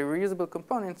create a reusable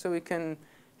component so we can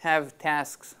have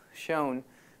tasks shown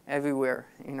everywhere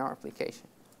in our application.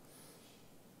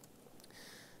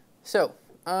 So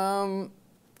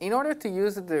in order to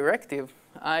use the directive,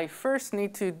 I first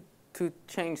need to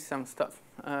change some stuff.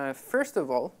 First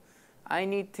of all, I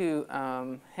need to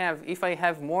have, if I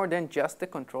have more than just the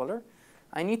controller,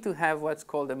 I need to have what's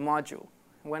called a module.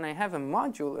 When I have a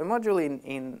module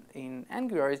in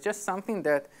Angular is just something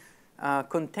that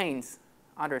contains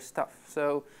other stuff.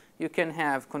 So you can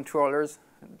have controllers,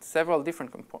 several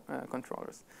different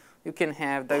controllers. You can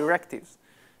have directives.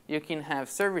 You can have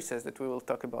services that we will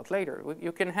talk about later.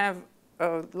 You can have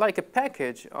like a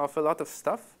package of a lot of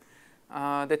stuff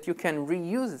that you can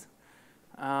reuse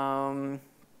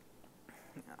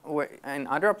in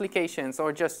other applications,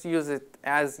 or just use it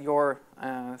as your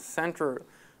central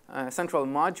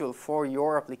module for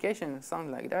your application,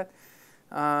 something like that.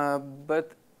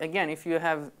 But again, if you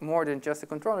have more than just a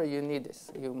controller, you need this.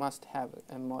 You must have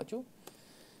a module.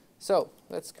 So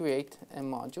let's create a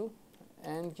module.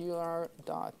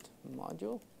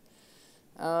 Angular.module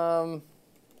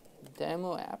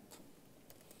demo app,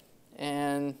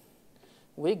 and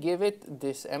we give it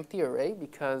this empty array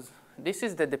because this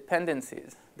is the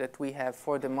dependencies that we have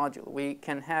for the module. We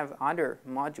can have other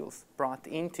modules brought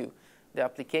into the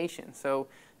application. So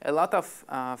a lot of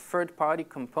third-party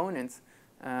components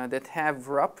that have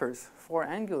wrappers for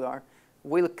Angular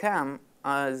will come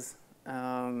as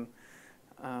Angular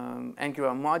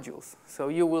modules. So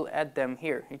you will add them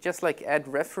here. It's just like add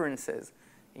references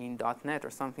in .NET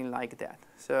or something like that.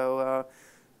 So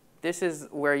this is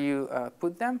where you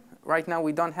put them. Right now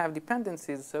we don't have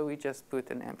dependencies, so we just put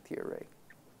an empty array.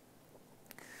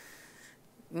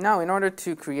 Now in order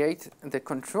to create the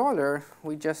controller,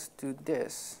 we just do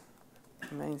this,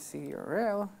 main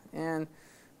curl, and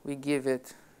we give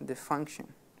it the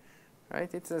function.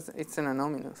 Right? It's an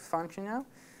anonymous function now.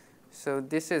 So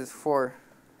this is for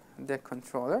the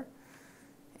controller.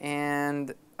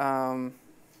 And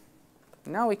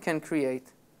now we can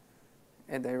create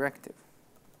a directive.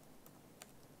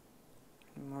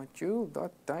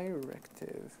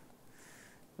 Module.directive.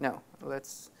 Now,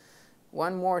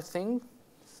 one more thing,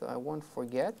 so I won't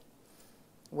forget.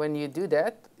 When you do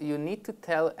that, you need to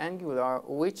tell Angular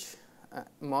which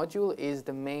module is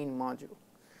the main module.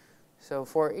 So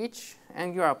for each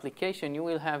Angular application, you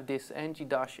will have this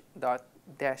ng-app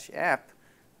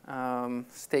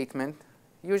statement,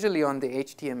 usually on the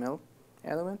HTML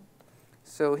element.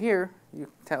 So here, you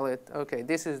tell it, OK,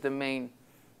 this is the main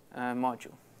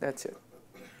module. That's it.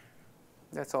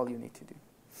 That's all you need to do.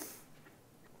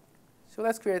 So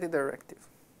let's create a directive.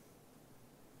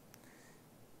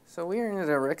 So we're in a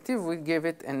directive. We give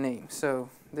it a name. So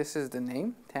this is the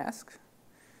name, task.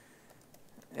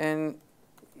 And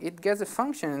it gets a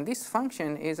function. And this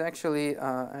function is actually,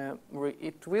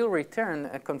 it will return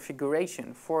a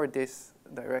configuration for this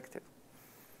directive.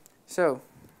 So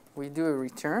we do a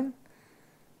return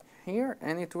here,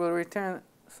 and it will return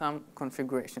some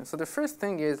configuration. So the first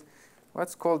thing is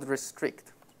what's called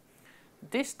restrict.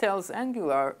 This tells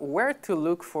Angular where to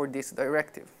look for this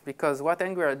directive, because what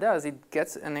Angular does, it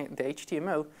gets the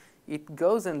HTML, it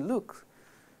goes and looks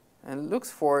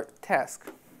for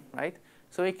task, right?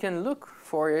 So it can look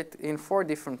for it in 4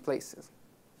 different places.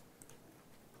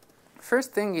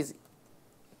 First thing is,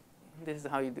 this is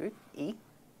how you do it, E,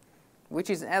 which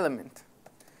is element.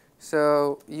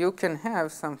 So you can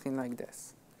have something like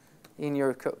this in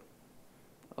your code.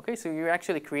 Okay, so you're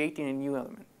actually creating a new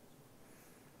element.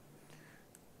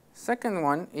 Second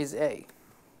one is A.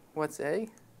 What's A?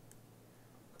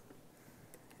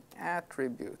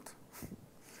 Attribute.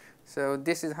 So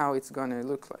this is how it's going to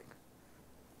look like.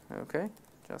 Okay,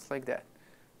 just like that.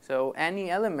 So any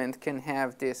element can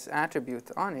have this attribute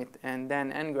on it, and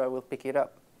then Angular will pick it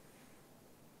up.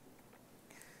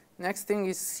 Next thing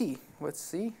is C. What's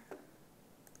C?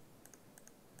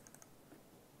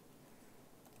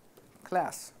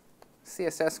 Class,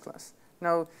 CSS class.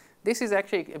 Now, this is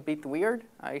actually a bit weird.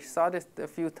 I saw this a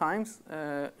few times,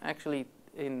 actually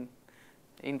in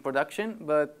production,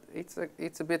 but it's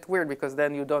a bit weird because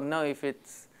then you don't know if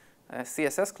it's a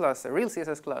CSS class, a real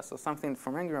CSS class, or something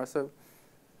from Angular. So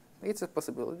it's a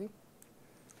possibility.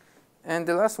 And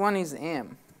the last one is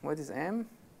M. What is M?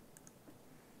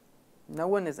 No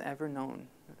one has ever known,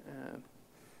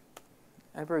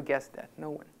 ever guessed that. No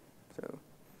one. So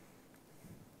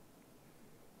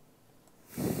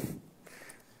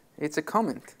it's a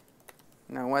comment.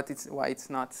 Now, why it's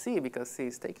not C? Because C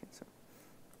is taken.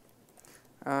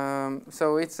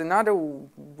 So it's another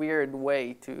weird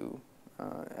way to.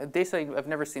 This I've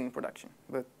never seen in production,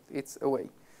 but it's a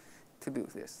way to do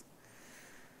this.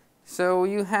 So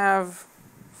you have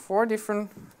 4 different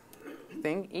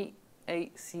things, E, A,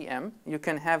 C, M. You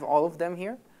can have all of them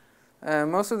here.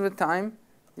 Most of the time,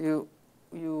 you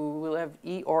will have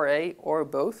E or A or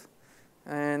both.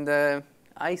 And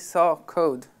I saw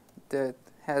code that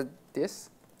had this.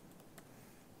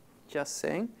 Just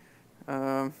saying.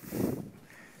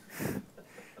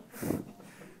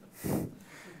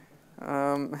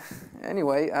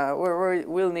 Anyway,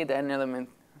 we'll need an element,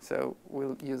 so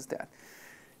we'll use that.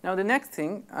 Now the next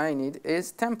thing I need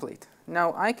is template.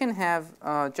 Now I can have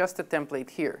just a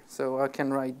template here, so I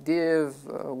can write div,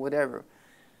 whatever.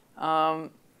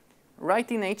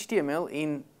 Writing HTML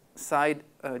inside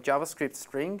a JavaScript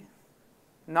string,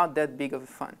 not that big of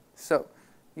fun. So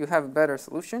you have a better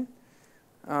solution,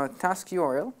 task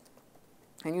URL,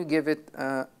 and you give it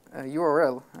a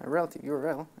URL, a relative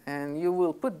URL, and you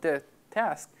will put the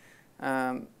task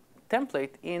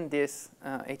template in this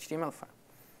HTML file.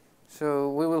 So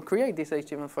we will create this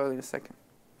HTML file in a second.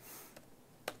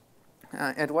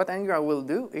 And what Angular will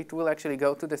do, it will actually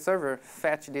go to the server,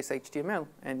 fetch this HTML,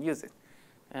 and use it.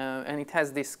 And it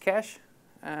has this cache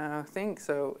thing,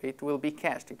 so it will be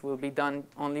cached. It will be done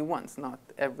only once, not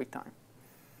every time.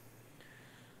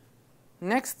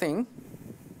 Next thing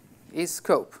is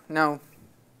scope. Now,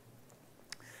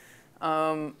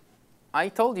 I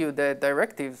told you that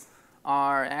directives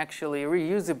are actually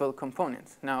reusable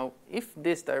components. Now, if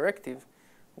this directive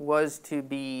was to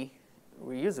be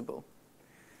reusable,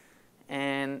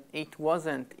 and it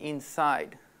wasn't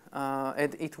inside,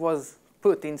 it was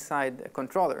put inside a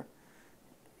controller,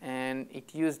 and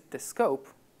it used the scope,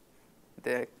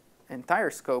 the entire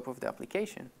scope of the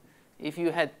application. If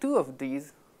you had two of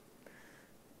these,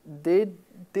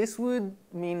 this would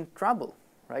mean trouble,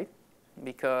 right?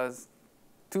 Because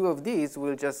two of these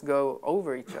will just go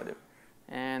over each other,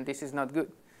 and this is not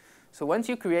good. So once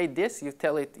you create this, you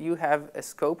tell it you have a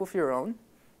scope of your own.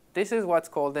 This is what's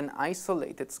called an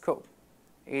isolated scope.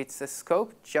 It's a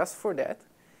scope just for that,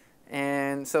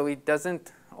 and so it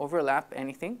doesn't overlap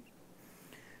anything.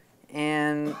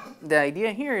 And the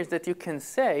idea here is that you can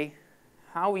say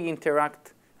how we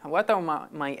interact, what are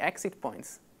my exit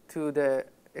points to the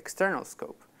external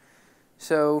scope.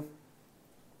 So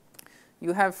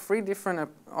you have three different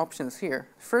options here.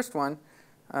 First one,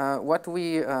 what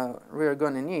we're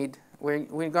going to need,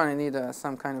 we're going to need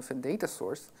some kind of a data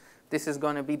source. This is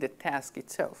going to be the task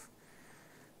itself.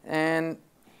 And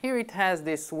here it has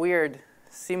this weird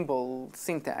symbol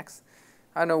syntax.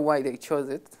 I don't know why they chose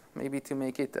it. Maybe to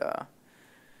make it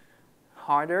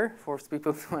harder for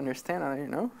people to understand. I don't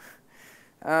know.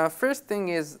 First thing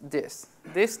is this.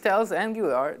 This tells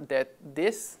Angular that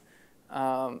this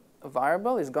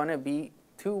variable is going to be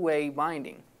two-way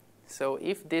binding. So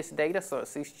if this data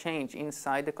source is changed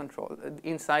inside the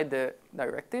inside the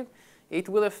directive, it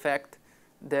will affect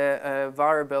the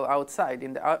variable outside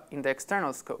in the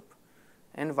external scope,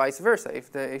 and vice versa.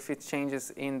 If it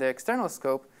changes in the external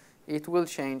scope, it will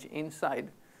change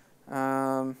inside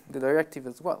the directive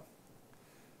as well.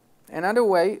 Another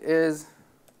way is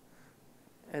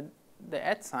the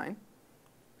 @ sign.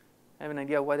 Have an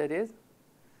idea what it is?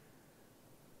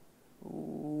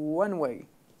 One-way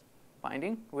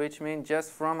binding, which means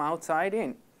just from outside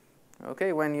in.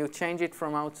 Okay, when you change it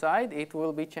from outside, it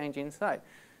will be changed inside.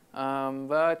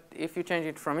 But if you change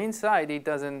it from inside, it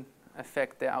doesn't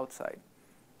affect the outside.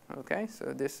 Okay,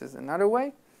 so this is another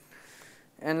way.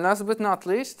 And last but not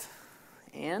least,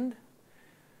 and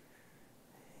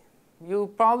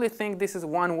you probably think this is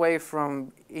one way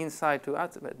from inside to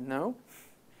outside, but no.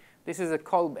 This is a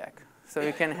callback. So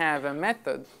you can have a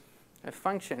method, a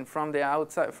function from the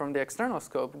outside, from the external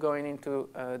scope going into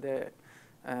the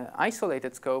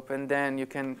isolated scope, and then you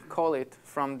can call it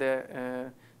from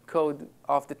the code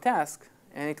of the task,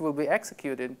 and it will be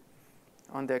executed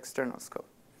on the external scope.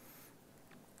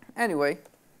 Anyway,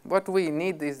 what we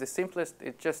need is the simplest.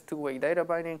 It's just two-way data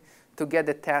binding to get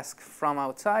the task from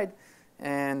outside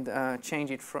and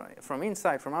change it from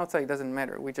inside. From outside, it doesn't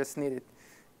matter. We just need it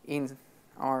in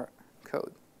our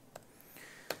code.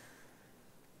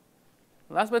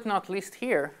 Last but not least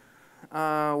here,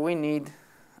 we need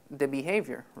the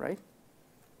behavior, right?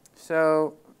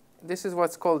 So this is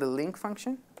what's called the link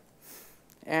function.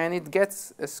 And it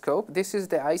gets a scope. This is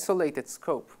the isolated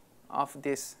scope of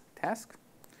this task.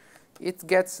 It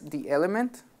gets the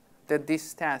element that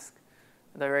this task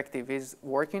directive is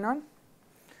working on,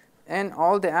 and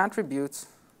all the attributes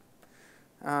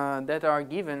that are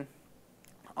given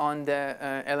on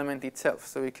the element itself,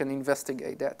 so we can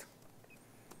investigate that.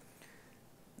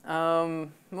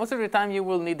 Most of the time you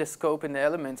will need the scope and the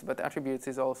elements, but attributes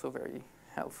is also very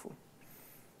helpful.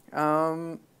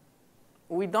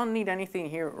 We don't need anything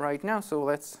here right now, so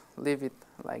let's leave it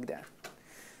like that.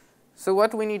 So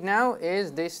what we need now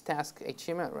is this task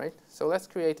HTML, right? So let's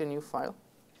create a new file,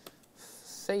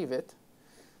 save it,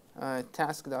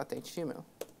 task.html,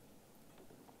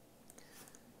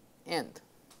 and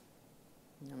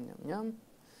yum, yum, yum.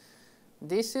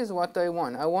 This is what I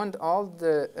want. I want all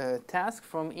the tasks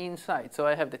from inside. So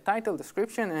I have the title,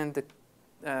 description, and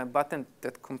the button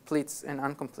that completes and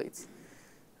uncompletes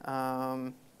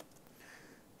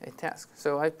a task.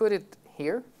 So I put it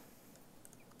here.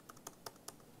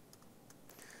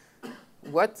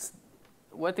 What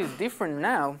is different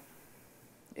now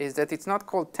is that it's not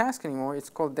called task anymore. It's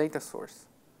called data source.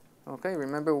 Okay,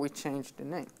 remember we changed the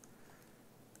name.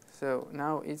 So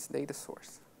now it's data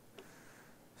source.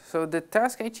 So the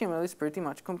task HTML is pretty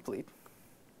much complete.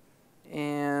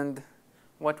 And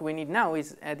what we need now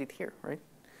is add it here, right?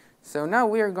 So now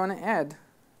we are going to add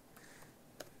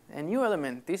a new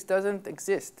element. This doesn't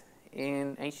exist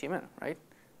in HTML, right?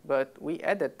 But we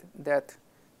added that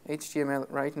HTML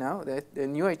right now, the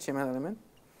new HTML element.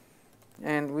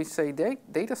 And we say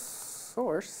data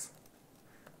source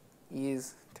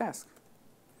is task.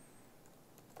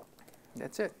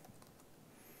 That's it.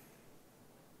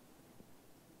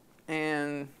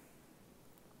 And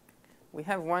we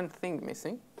have one thing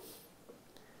missing,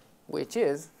 which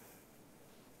is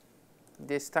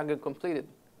this target completed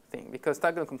thing, because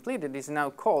toggle completed is now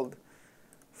called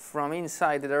from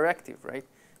inside the directive, right?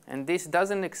 And this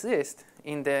doesn't exist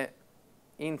in the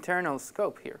internal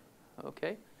scope here,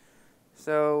 okay?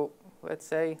 So let's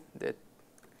say that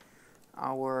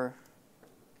our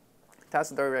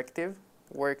task directive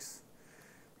works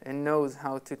and knows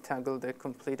how to toggle the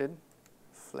completed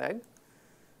flag.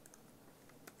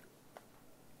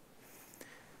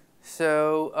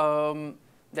 So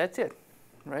that's it,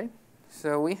 right?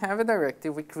 So we have a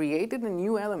directive. We created a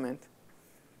new element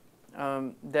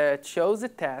that shows a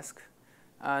task,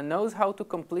 knows how to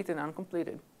complete and uncomplete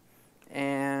it,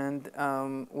 and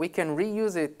we can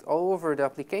reuse it all over the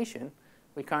application.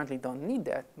 We currently don't need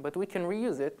that, but we can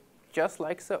reuse it just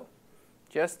like so.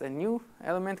 Just a new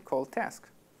element called task.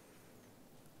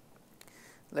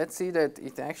 Let's see that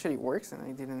it actually works, and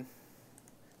I didn't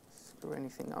screw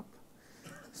anything up.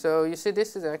 So you see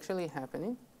this is actually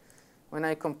happening. When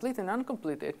I complete and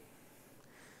uncomplete it,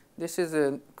 this is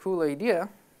a cool idea,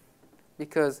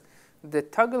 because the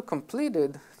toggle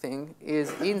completed thing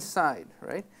is inside,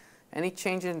 right? And it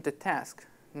changes the task.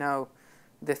 Now,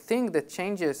 the thing that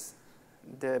changes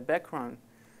the background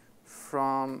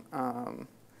from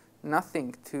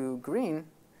nothing to green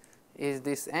is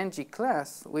this ng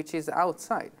class, which is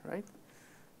outside, right?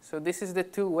 So this is the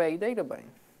two-way data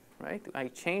bind, right? I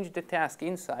changed the task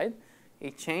inside.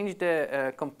 It changed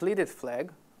the completed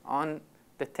flag on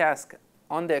the task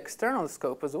on the external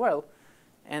scope as well,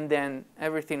 and then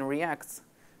everything reacts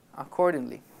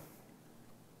accordingly.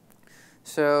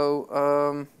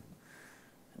 So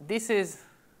this is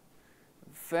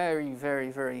very,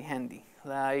 very, very handy.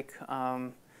 Like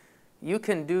you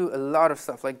can do a lot of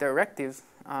stuff, like directives.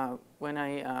 When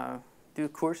I do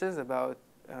courses about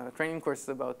training courses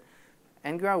about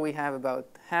Angular, we have about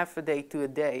half a day to a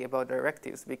day about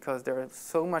directives, because there are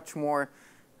so much more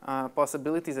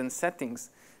possibilities and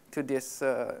settings to this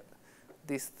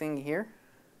this thing here.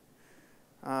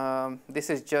 This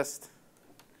is just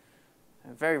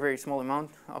a very, very small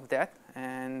amount of that,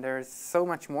 and there's so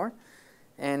much more.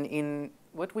 And in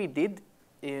what we did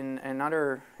in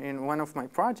one of my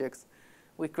projects,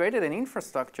 we created an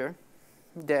infrastructure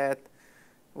that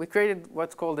we created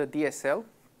what's called a DSL,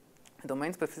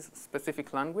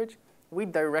 domain-specific language,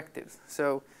 with directives.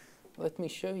 So let me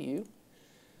show you.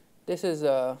 This is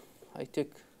I took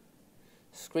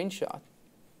a screenshot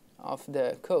of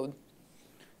the code,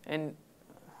 and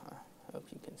I hope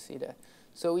you can see that.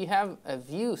 So we have a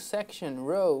view, section,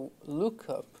 row,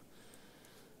 lookup,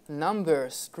 number,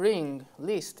 string,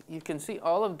 list. You can see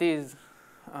all of these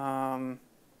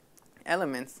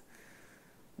elements.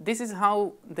 This is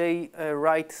how they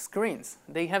write screens.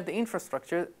 They have the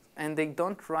infrastructure, and they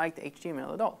don't write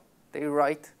HTML at all. They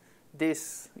write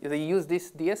this. They use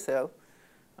this DSL,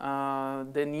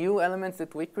 the new elements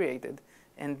that we created,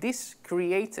 and this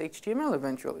creates HTML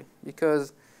eventually,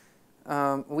 because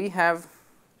we have,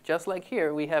 just like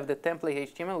here, we have the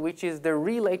template HTML, which is the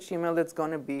real HTML that's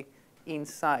going to be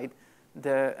inside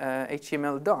the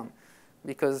HTML DOM.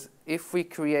 Because if we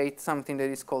create something that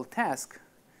is called task,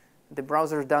 the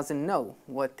browser doesn't know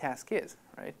what task is,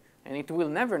 right? And it will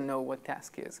never know what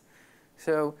task is.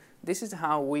 So this is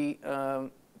how we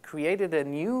created a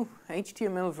new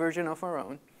HTML version of our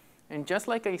own. And just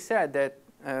like I said, that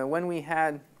when we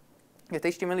had that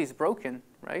HTML is broken,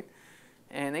 right?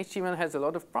 And HTML has a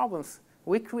lot of problems.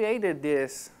 We created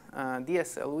this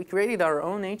DSL. We created our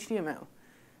own HTML.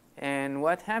 And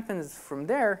what happens from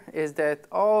there is that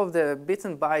all of the bits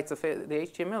and bytes of the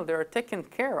HTML, they are taken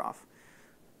care of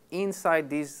inside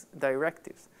these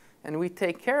directives. And we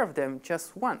take care of them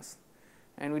just once.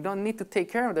 And we don't need to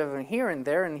take care of them here and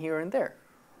there and here and there,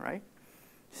 right?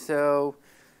 So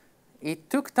it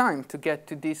took time to get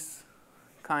to this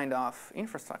kind of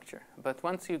infrastructure. But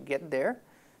once you get there,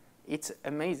 it's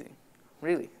amazing,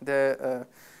 really.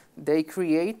 They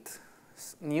create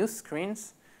new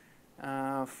screens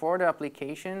for the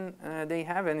application they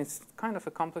have, and it's kind of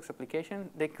a complex application.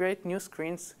 They create new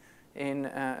screens in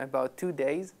about 2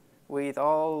 days with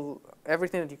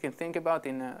everything that you can think about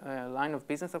in a line of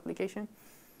business application.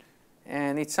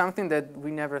 And it's something that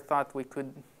we never thought we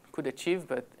could achieve,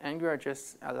 but Angular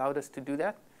just allowed us to do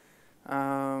that.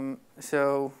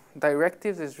 So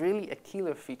directives is really a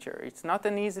killer feature. It's not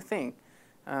an easy thing.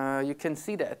 You can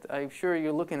see that. I'm sure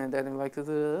you're looking at that and like,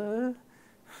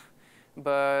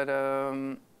 but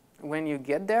when you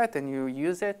get that and you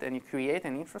use it and you create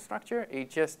an infrastructure,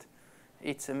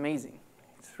 it's amazing.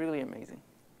 It's really amazing.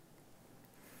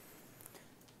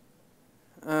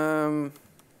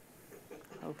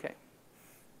 Okay.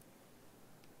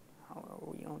 How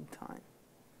are we on time?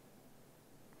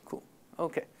 Cool.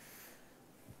 Okay.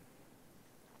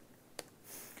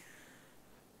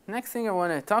 next thing I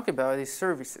want to talk about is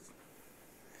services.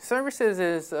 Services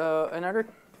is another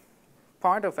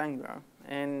part of Angular,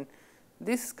 and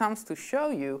this comes to show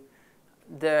you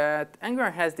that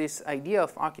Angular has this idea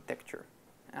of architecture,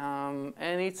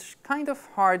 and it's kind of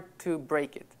hard to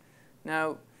break it.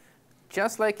 Now,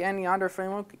 just like any other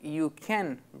framework, you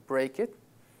can break it,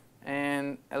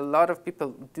 and a lot of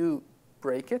people do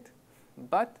break it,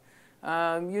 but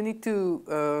you need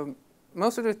to,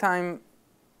 most of the time,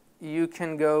 you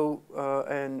can go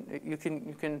and you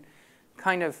can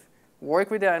kind of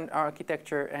work with an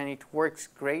architecture, and it works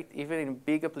great even in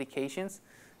big applications.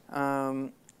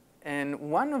 And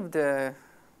one of the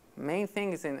main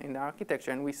things in the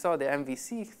architecture, and we saw the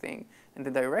MVC thing and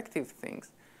the directive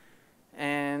things,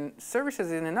 and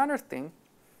services is another thing.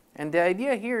 And the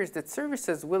idea here is that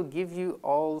services will give you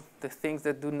all the things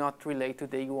that do not relate to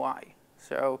the UI.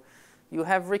 So you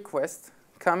have requests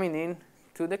coming in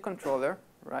to the controller,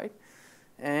 right?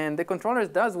 And the controller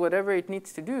does whatever it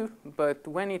needs to do, but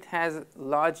when it has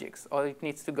logics, or it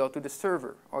needs to go to the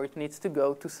server, or it needs to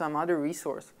go to some other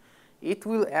resource, it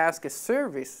will ask a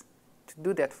service to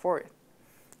do that for it.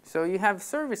 So you have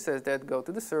services that go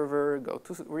to the server, go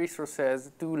to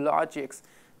resources, do logics,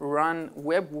 run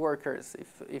web workers,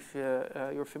 if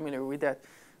you're familiar with that.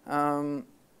 And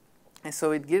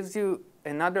so it gives you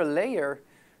another layer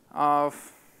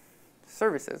of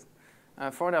services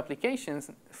for the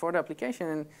applications. For the application,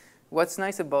 and what's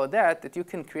nice about that you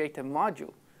can create a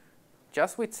module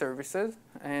just with services,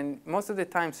 and most of the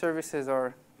time services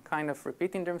are kind of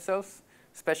repeating themselves,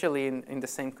 especially in the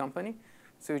same company.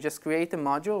 So you just create a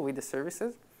module with the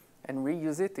services and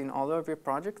reuse it in all of your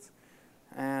projects,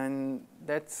 and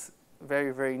that's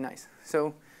very, very nice.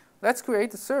 So let's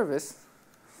create a service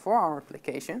for our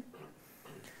application,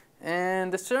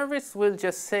 and the service will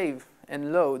just save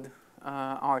and load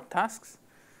our tasks,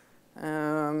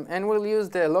 and we'll use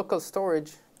the local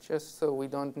storage just so we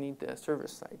don't need the server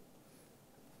side.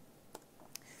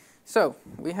 So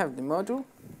we have the module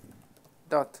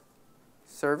dot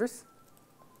service.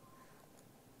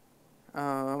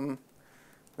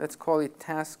 Let's call it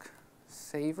task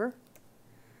saver,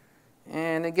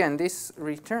 and again this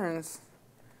returns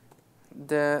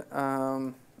the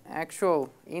actual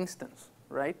instance,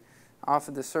 right,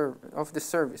 of the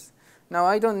service. Now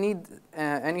I don't need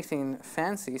anything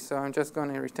fancy, so I'm just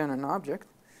going to return an object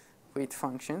with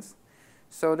functions.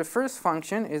 So the first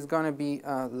function is going to be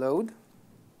load.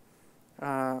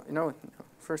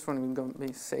 First one is going to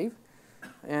be save,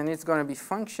 and it's going to be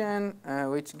function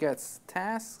which gets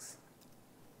tasks,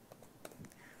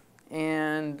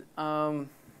 and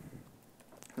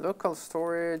local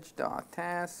storage dot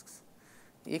tasks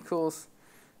equals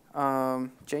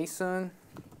JSON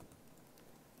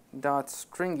dot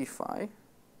stringify.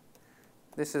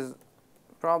 This is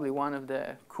probably one of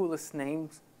the coolest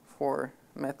names for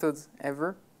methods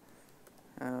ever.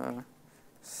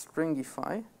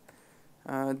 Stringify.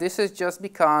 This is just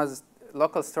because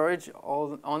local storage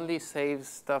only saves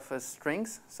stuff as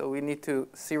strings, so we need to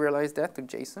serialize that to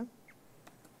JSON.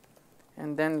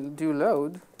 And then do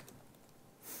load,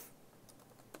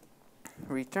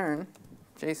 return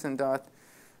JSON dot.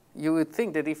 You would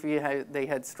think that if they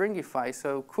had stringify,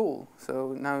 so cool.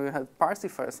 So now you have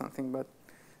parsify or something, but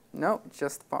no,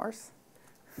 just parse.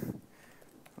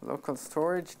 Local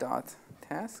storage dot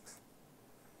tasks,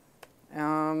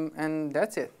 and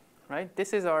that's it, right?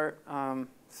 This is our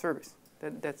service.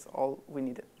 That's all we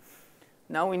needed.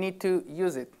 Now we need to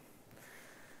use it.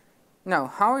 Now,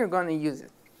 how are you going to use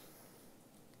it?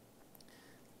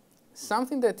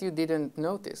 Something that you didn't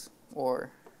notice,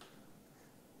 or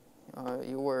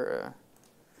you were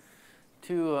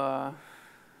too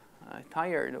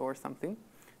tired or something,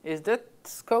 is that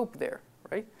scope there,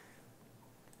 right?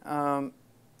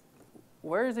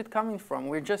 Where is it coming from?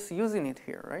 We're just using it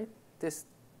here, right?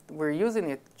 We're using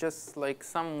it just like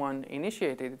someone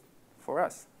initiated it for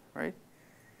us, right?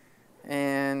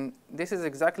 And this is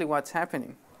exactly what's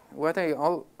happening.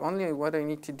 Only what I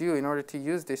need to do in order to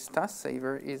use this task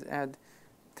saver is add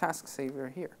task saver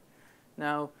here.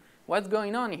 Now, what's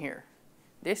going on here?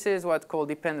 This is what's called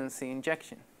dependency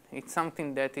injection. It's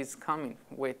something that is coming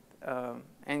with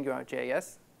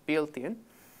AngularJS built in.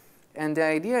 And the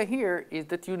idea here is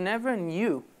that you never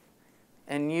knew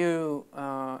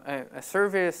a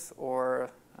service or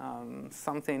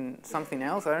something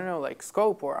else, I don't know, like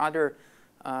scope or other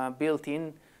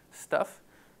built-in stuff.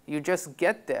 You just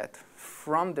get that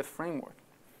from the framework.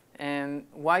 And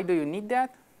why do you need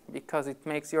that? Because it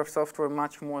makes your software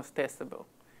much more testable.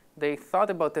 They thought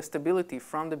about testability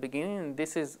from the beginning, and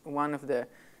this is one of the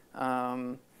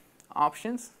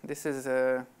options. This is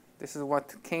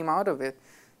what came out of it,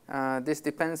 this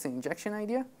dependency injection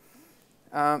idea.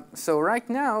 So right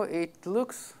now, it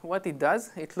looks what it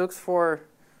does. It looks for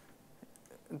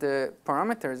the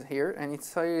parameters here, and it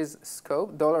says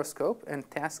scope, $scope, and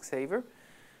task saver,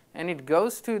 and it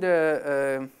goes to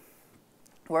the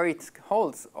where it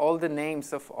holds all the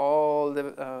names of all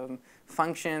the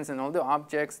functions and all the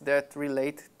objects that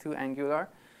relate to Angular,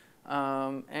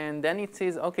 and then it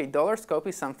says, okay, $scope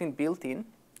is something built in,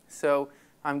 so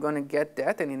I'm going to get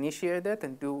that and initiate that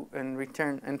and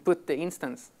return and put the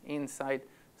instance inside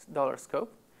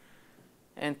 $scope.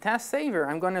 And task saver,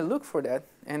 I'm going to look for that,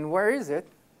 and where is it?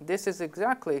 This is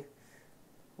exactly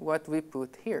what we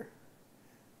put here,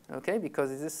 okay,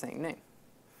 because it's the same name.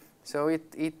 So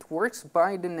it works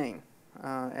by the name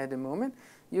at the moment.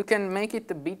 You can make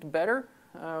it a bit better.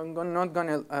 I'm not going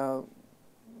to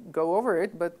go over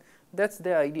it, but that's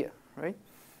the idea, right?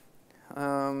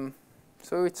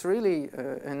 So it's really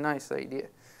a nice idea.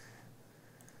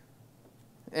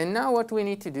 And now what we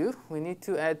need to do, we need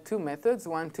to add two methods,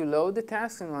 one to load the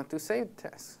tasks and one to save the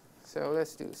tasks. So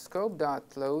let's do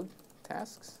scope.load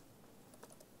tasks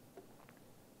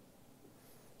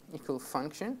equal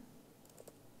function.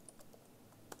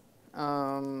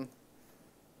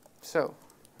 So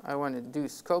I want to do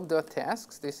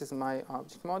scope.tasks. This is my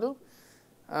object model.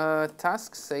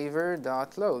 Task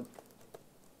saver.load.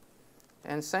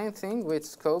 And same thing with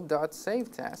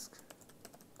scope.saveTask.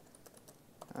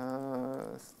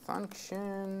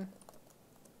 Function.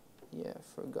 Yeah,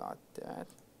 forgot that.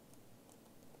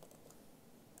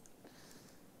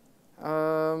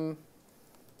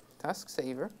 Task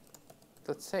saver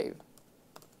dot save.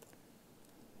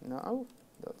 No,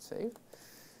 dot save.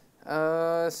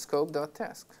 Scope dot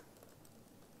task.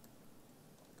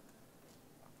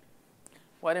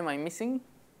 What am I missing?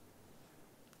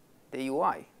 The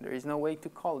UI. There is no way to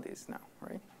call this now,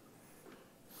 right?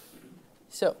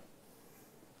 So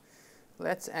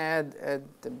let's add at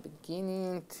the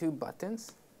beginning two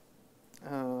buttons.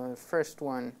 First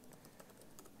one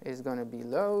is going to be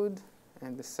load,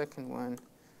 and the second one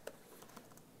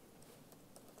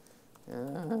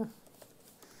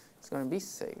it's going to be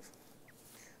save.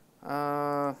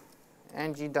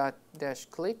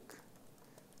 ng-click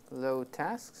load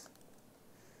tasks,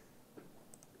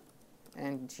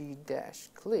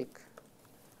 ng-click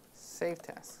save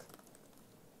tasks.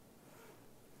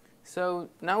 So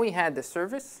now we had the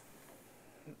service,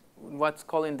 what's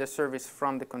calling the service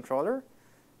from the controller,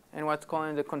 and what's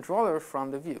calling the controller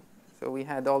from the view. So we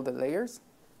had all the layers.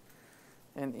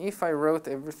 And if I wrote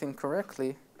everything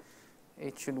correctly,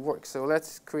 it should work. So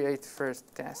let's create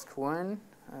first task 1,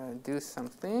 do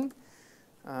something.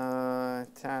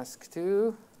 Task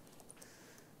 2,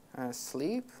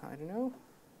 sleep, I don't know.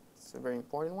 It's a very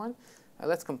important one.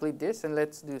 Let's complete this and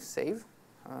let's do save.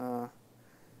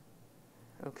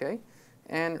 Okay,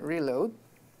 and reload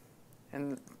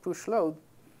and push load,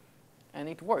 and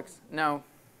it works. Now,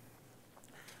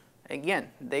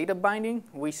 again, data binding,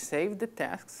 we saved the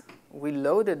tasks, we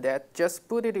loaded that, just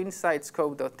put it inside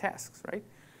scope.tasks, right?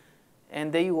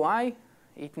 And the UI,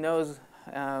 it knows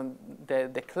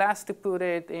the class to put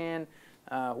it in,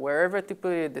 wherever to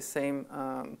put it, the same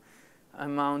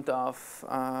amount of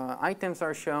items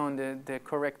are shown, the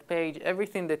correct page,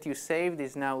 everything that you saved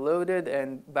is now loaded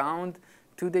and bound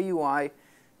to the UI,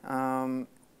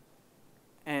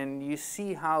 and you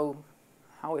see how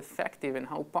effective and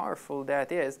how powerful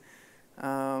that is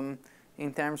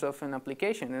in terms of an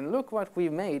application. And look what we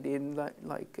made in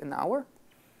like an hour.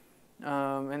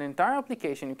 An entire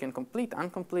application you can complete,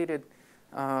 uncompleted,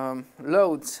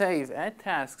 load, save, add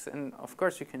tasks, and of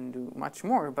course you can do much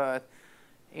more. But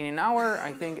in an hour,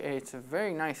 I think it's a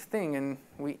very nice thing. And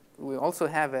we also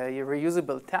have a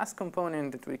reusable task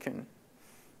component that we can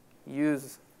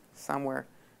use somewhere.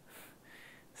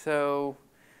 So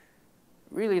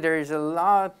really, there is a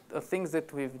lot of things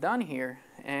that we've done here,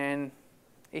 and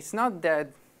it's not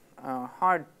that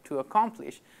hard to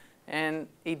accomplish. And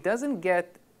it doesn't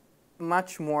get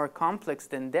much more complex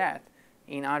than that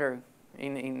in other,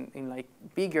 in like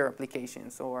bigger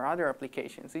applications or other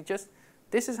applications. It just,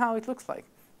 this is how it looks like,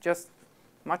 just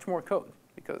much more code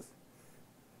because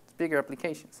it's bigger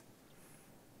applications.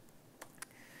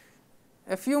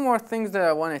 A few more things that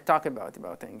I want to talk about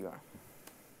Angular.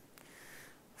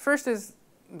 First is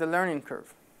the learning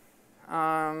curve.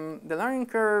 The learning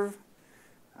curve,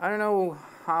 I don't know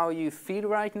how you feel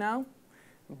right now,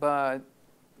 but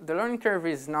the learning curve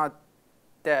is not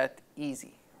that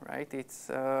easy, right? It's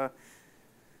not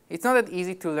that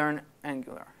easy to learn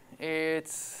Angular.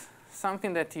 It's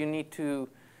something that you need to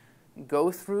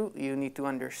go through. You need to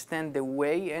understand the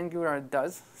way Angular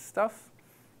does stuff.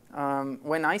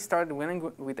 When I started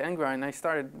with Angular, and I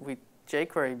started with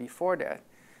jQuery before that,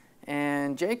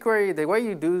 And jQuery, the way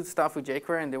you do stuff with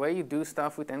jQuery and the way you do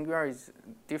stuff with Angular is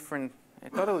different,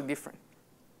 totally different.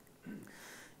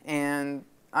 And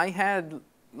I had,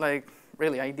 like,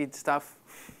 really, I did stuff,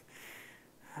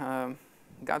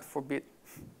 God forbid.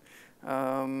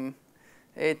 For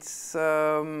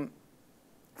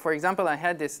example, I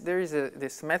had there is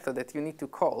this method that you need to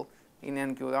call in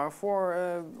Angular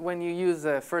for when you use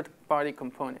third-party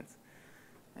components.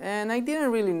 And I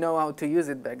didn't really know how to use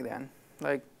it back then,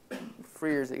 like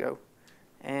 3 years ago.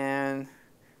 And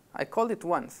I called it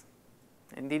once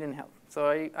and didn't help. So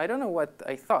I don't know what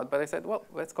I thought, but I said, well,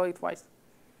 let's call it twice.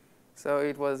 So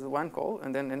it was one call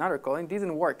and then another call, and it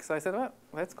didn't work. So I said, well,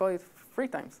 let's call it 3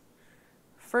 times.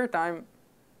 Third time,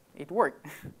 it worked.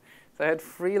 So I had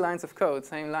 3 lines of code,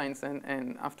 same lines,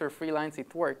 and after 3 lines,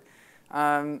 it worked.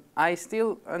 I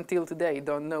still, until today,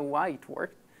 don't know why it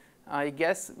worked. I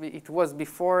guess it was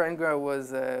before Angular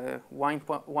was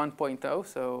 1.0,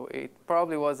 so it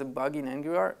probably was a bug in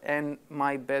Angular and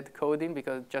my bad coding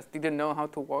because I just didn't know how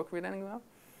to work with Angular.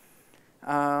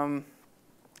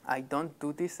 I don't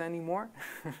do this anymore,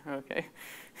 okay?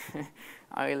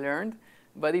 I learned,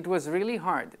 but it was really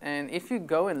hard. And if you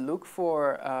go and look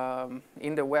for,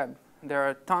 in the web, there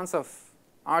are tons of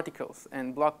articles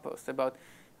and blog posts about,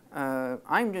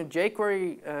 I'm a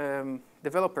jQuery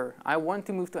developer. I want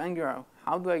to move to Angular.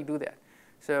 How do I do that?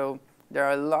 So there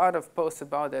are a lot of posts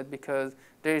about that because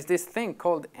there's this thing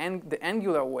called the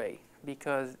Angular way,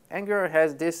 because Angular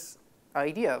has this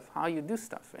idea of how you do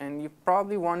stuff. And you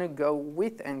probably want to go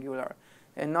with Angular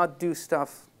and not do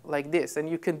stuff like this. And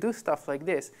you can do stuff like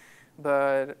this,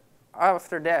 but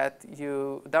after that,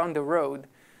 down the road,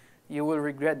 you will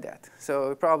regret that. So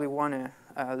you probably want to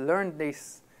learn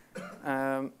this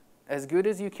as good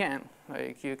as you can.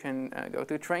 Like you can go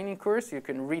to a training course, you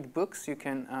can read books, you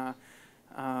can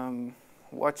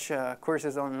watch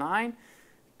courses online.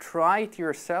 Try it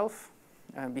yourself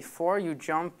before you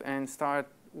jump and start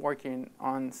working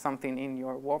on something in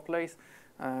your workplace.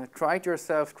 Try it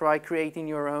yourself, try creating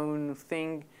your own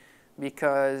thing,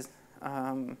 because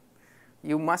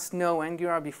you must know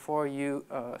Angular before you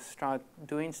start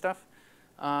doing stuff.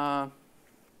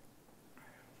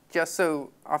 Just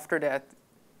so after that,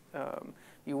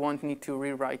 you won't need to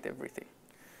rewrite everything.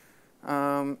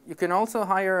 You can also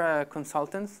hire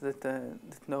consultants that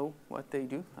know what they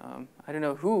do. I don't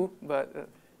know who, but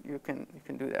you can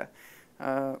do that.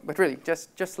 But really,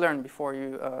 just learn before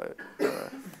you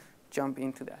jump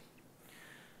into that.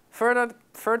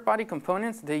 Third-party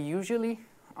components, they usually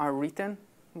are written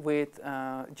with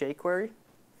jQuery.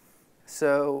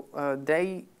 So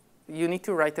you need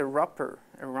to write a wrapper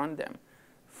around them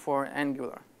for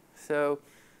Angular. So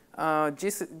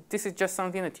this is just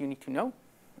something that you need to know.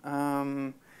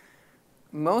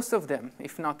 Most of them,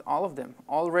 if not all of them,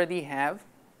 already have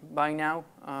by now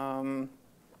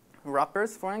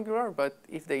wrappers for Angular, but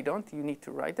if they don't, you need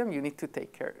to write them. You need to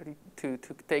take care to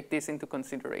take this into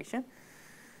consideration.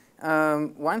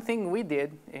 One thing we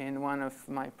did in one of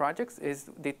my projects is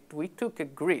that we took a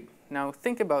grid. Now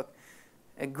think about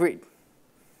a grid.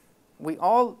 We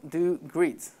all do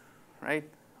grids, right?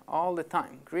 All the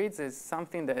time. Grids is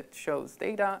something that shows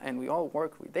data, and we all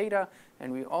work with data,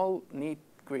 and we all need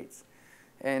grids.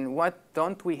 And what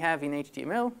don't we have in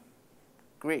HTML?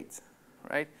 Grids,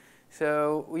 right?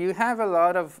 So you have a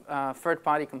lot of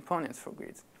third-party components for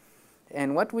grids.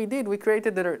 And what we did, we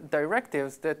created the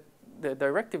directive that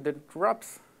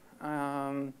wraps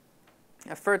a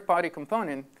third-party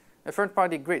component, a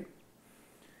third-party grid.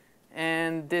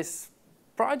 And this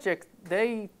project,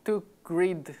 they took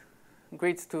grids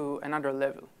to another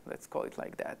level. Let's call it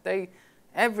like that.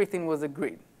 Everything was a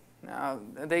grid.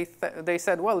 They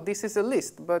said, well, this is a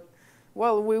list, but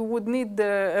well, we would need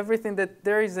everything that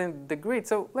there is in the grid,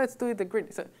 so let's do it the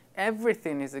grid. So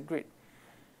everything is a grid.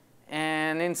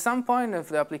 And in some point of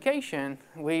the application,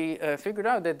 we figured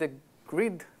out that the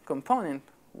grid component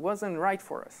wasn't right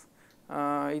for us.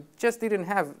 It just didn't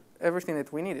have everything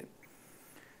that we needed.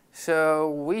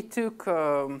 So we took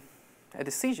a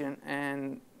decision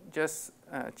and just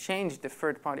changed the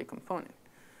third-party component.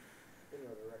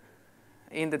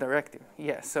 In the directive,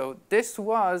 yes. So this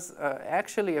was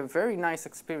actually a very nice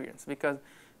experience because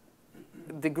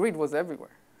the grid was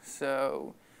everywhere.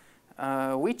 So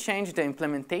we changed the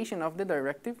implementation of the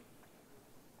directive,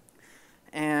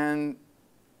 and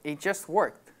it just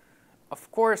worked.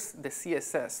 Of course, the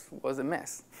CSS was a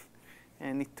mess,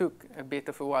 and it took a bit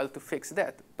of a while to fix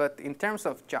that. But in terms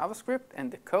of JavaScript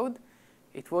and the code,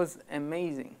 it was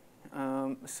amazing.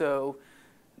 So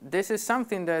this is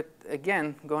something that,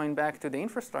 again, going back to the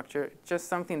infrastructure, just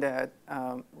something that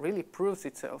really proves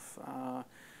itself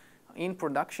in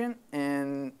production.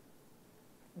 And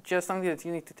just something that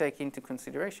you need to take into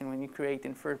consideration when you create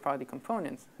in third-party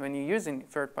components. When you're using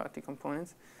third-party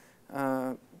components,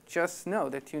 just know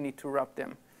that you need to wrap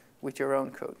them with your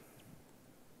own code.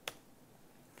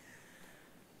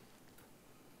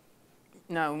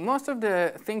 Now, most of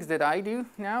the things that I do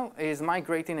now is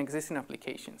migrating existing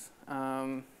applications.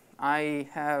 I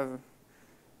have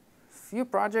few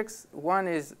projects. One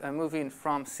is moving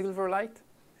from Silverlight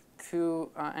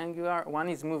to Angular. One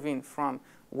is moving from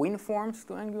WinForms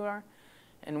to Angular.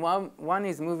 And one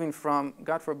is moving from,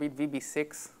 God forbid,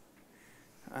 VB6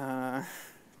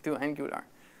 to Angular.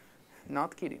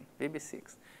 Not kidding,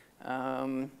 VB6.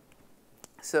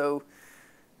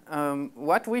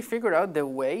 What we figured out the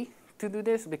way to do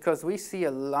this, because we see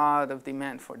a lot of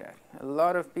demand for that. A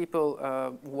lot of people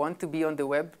want to be on the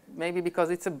web, maybe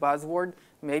because it's a buzzword,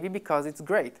 maybe because it's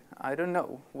great. I don't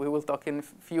know. We will talk in a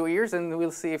few years and we'll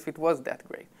see if it was that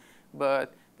great.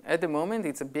 But at the moment,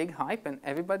 it's a big hype and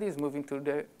everybody is moving to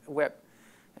the web.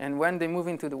 And when they move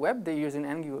into the web, they're using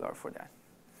Angular for that.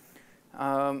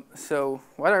 So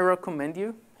what I recommend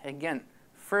you, again,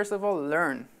 first of all,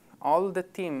 learn. All the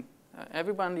team,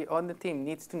 everybody on the team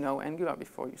needs to know Angular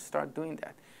before you start doing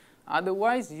that.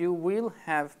 Otherwise, you will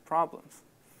have problems.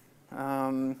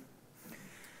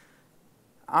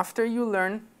 After you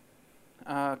learn,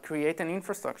 create an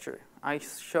infrastructure. I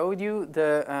showed you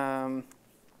the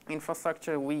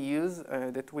infrastructure we use,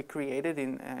 that we created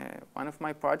in one of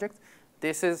my projects.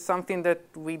 This is something that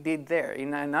we did there.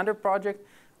 In another project,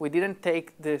 we didn't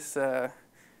take this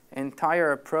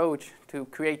entire approach to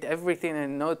create everything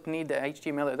and not need the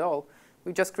HTML at all.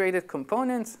 We just created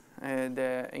components.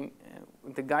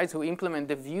 The guys who implement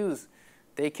the views,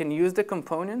 they can use the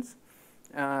components,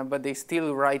 but they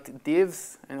still write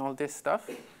divs and all this stuff.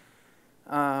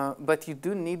 But you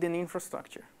do need an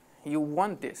infrastructure. You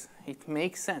want this. It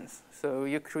makes sense. So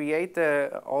you create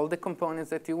all the components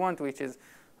that you want, which is,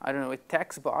 I don't know, a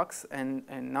text box, and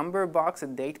a number box, a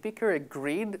date picker, a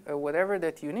grid, or whatever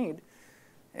that you need.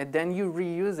 And then you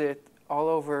reuse it all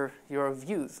over your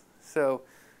views. So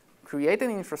create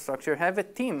an infrastructure, have a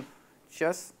team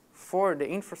just for the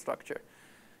infrastructure,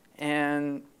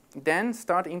 and then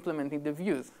start implementing the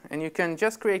views. And you can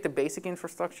just create a basic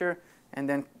infrastructure and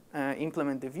then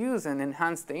implement the views and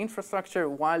enhance the infrastructure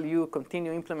while you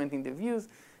continue implementing the views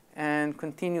and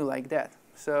continue like that.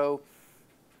 So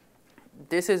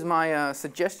this is my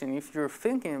suggestion. If you're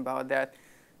thinking about that,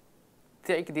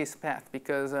 take this path,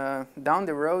 because down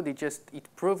the road it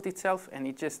proved itself, and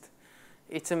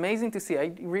it's amazing to see.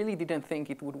 I really didn't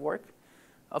think it would work.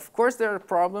 Of course, there are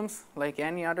problems like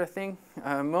any other thing.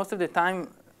 Most of the time,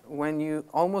 when you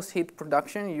almost hit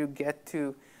production, you get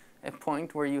to a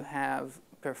point where you have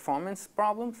performance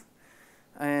problems,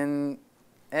 and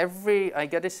I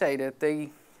gotta say that they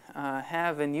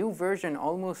have a new version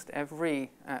almost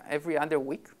every other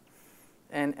week.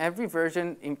 And every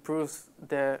version improves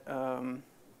the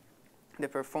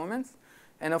performance.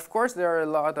 And of course, there are a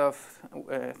lot of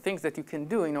things that you can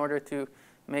do in order to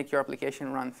make your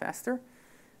application run faster.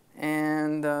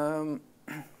 And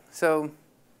so,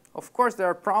 of course, there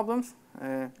are problems.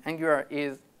 Angular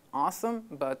is awesome,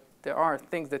 but there are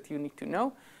things that you need to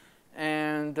know.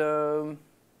 And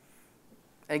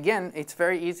again, it's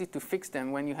very easy to fix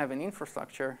them when you have an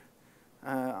infrastructure,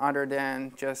 other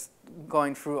than just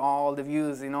going through all the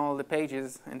views in all the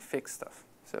pages and fix stuff.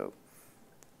 So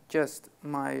just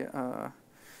my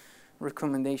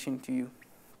recommendation to you.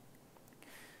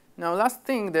 Now, last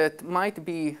thing that might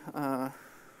be a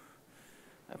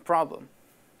problem.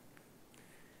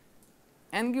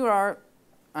 Angular,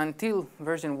 until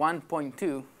version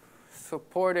 1.2,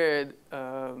 supported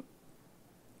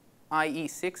IE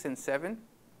 6 and 7,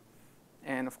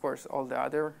 and of course all the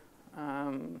other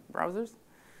browsers.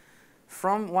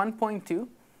 From 1.2,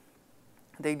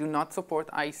 they do not support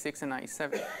IE6 and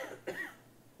IE7.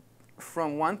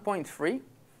 From 1.3,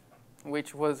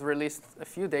 which was released a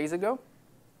few days ago,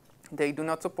 they do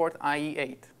not support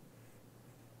IE8.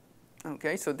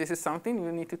 Okay, so this is something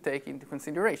you need to take into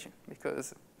consideration,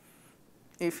 because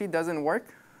if it doesn't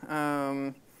work,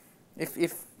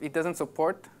 if it doesn't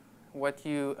support what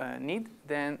you need,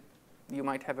 then you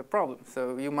might have a problem.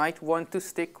 So you might want to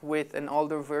stick with an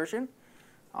older version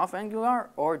of Angular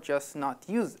or just not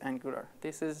use Angular.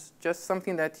 This is just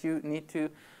something that you need to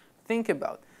think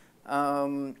about.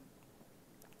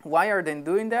 Why are they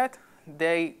doing that?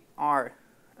 They are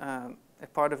a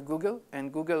part of Google,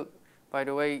 and Google, by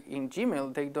the way, in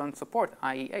Gmail, they don't support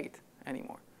IE8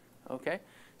 anymore. Okay,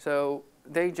 so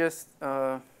they just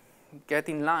get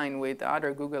in line with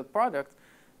other Google products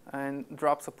and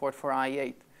drop support for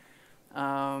IE8.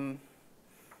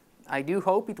 I do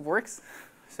hope it works.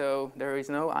 So there is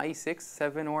no IE 6,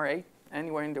 7, or 8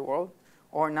 anywhere in the world,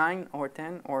 or 9, or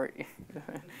 10, or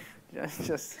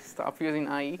just stop using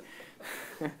IE.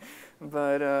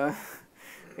 But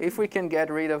if we can get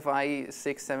rid of IE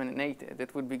 6, 7, and 8,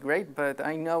 that would be great. But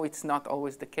I know it's not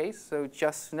always the case. So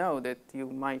just know that you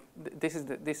might. This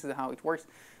is how it works.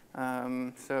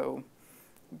 So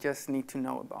just need to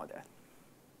know about that.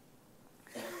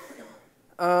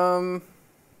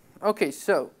 Okay,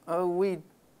 so we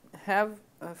have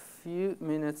a few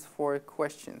minutes for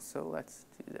questions. So let's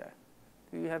do that.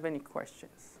 Do you have any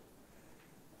questions?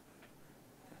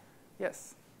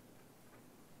 Yes.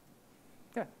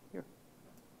 Yeah, here.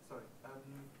 Sorry.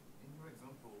 In your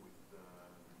example with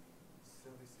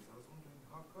services, I was wondering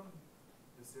how come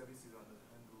the services are not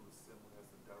handled the same way as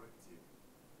the directive?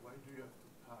 Why do you have to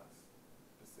pass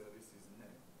the services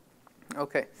name?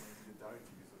 Okay. When the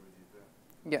directive is already there?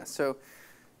 Yeah. So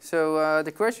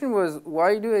the question was,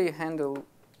 why do I handle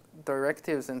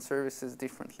directives and services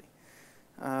differently?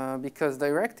 Because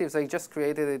directives, I just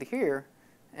created it here,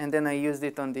 and then I used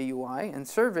it on the UI. And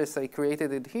service, I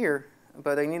created it here,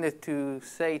 but I needed to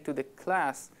say to the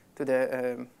class, to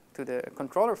the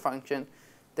controller function,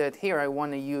 that here I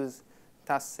want to use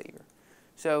task saver.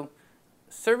 So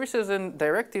services and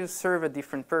directives serve a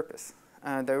different purpose.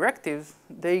 Directives,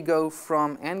 they go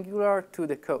from Angular to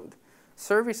the code.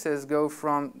 Services go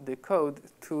from the code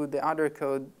to the other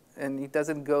code, and it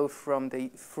doesn't go from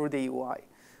through the UI.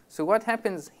 So what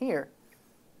happens here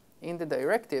in the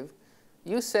directive,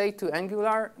 you say to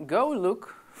Angular, go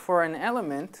look for an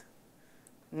element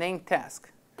named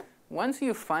task. Once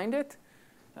you find it,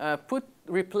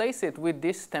 replace it with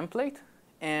this template,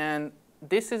 and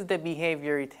this is the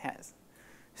behavior it has.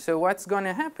 So what's going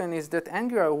to happen is that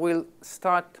Angular will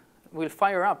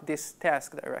fire up this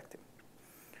task directive.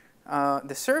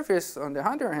 The service, on the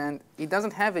other hand, it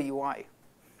doesn't have a UI.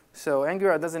 So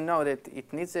Angular doesn't know that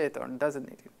it needs it or doesn't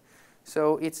need it.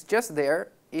 So it's just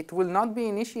there. It will not be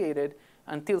initiated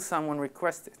until someone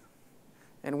requests it.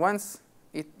 And once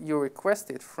you request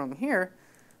it from here,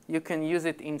 you can use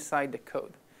it inside the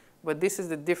code. But this is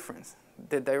the difference.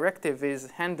 The directive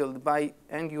is handled by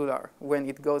Angular when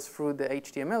it goes through the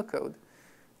HTML code.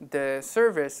 The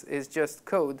service is just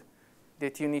code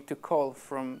that you need to call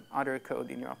from other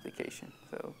code in your application.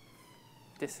 So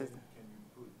this is. Can you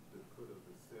put the code of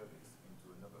the service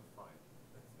into another file?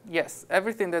 Yes,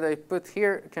 everything that I put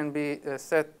here can be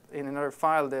set in another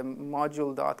file. The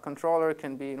module.controller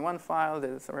can be in one file,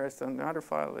 the rest in another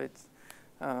file.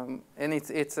 And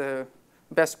it's a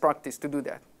best practice to do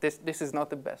that. This is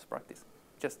not the best practice,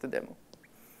 just a demo.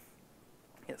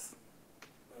 Yes?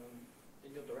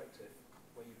 In your directive,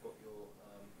 where you've got your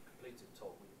completed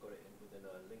toggle, you've got it within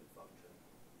a link function,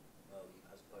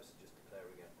 as opposed to just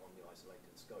declaring it on the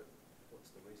isolated scope.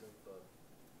 What's the reason for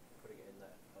putting it in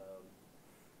that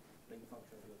link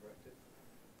function of your directive?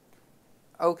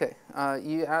 Okay.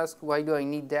 You ask, why do I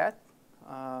need that?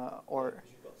 Or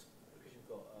Because you've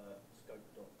got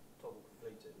scope.toggle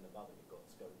completed, and above it you've got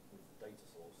scope with data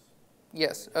source.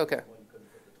 yes, okay. Why you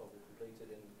couldn't put the toggle completed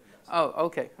in that Oh,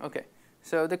 okay, okay.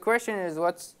 So the question is,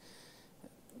 what's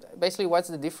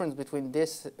the difference between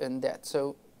this and that?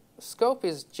 So scope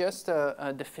is just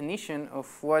a definition of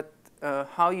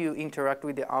how you interact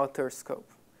with the outer scope.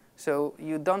 So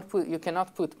you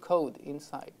cannot put code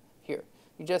inside here.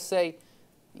 You just say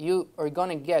you are going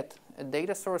to get a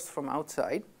data source from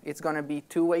outside. It's going to be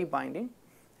two-way binding,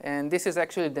 and this is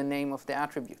actually the name of the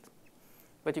attribute.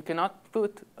 But you cannot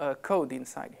put code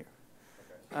inside here.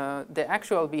 The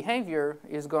actual behavior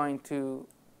is going to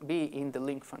be in the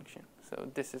link function. So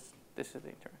this is the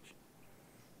interaction.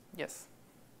 Yes.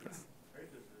 Yes. How does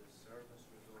the service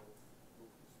resolve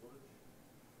local storage?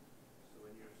 So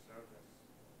in your service,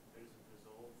 how does it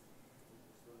resolve local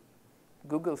storage?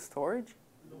 Google storage?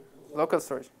 Local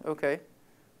storage. Okay.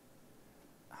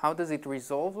 How does it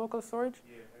resolve local storage?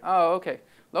 Yeah. Oh, okay.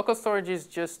 Local storage is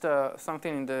just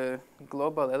something in the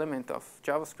global element of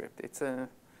JavaScript.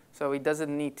 So it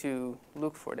doesn't need to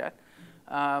look for that.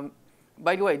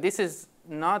 By the way, this is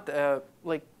not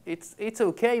it's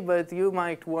okay, but you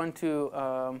might want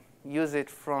to use it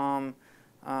from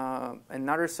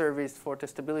another service for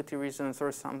testability reasons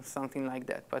or something like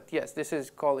that. But yes, this is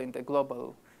called in the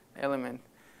global element.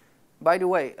 By the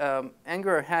way,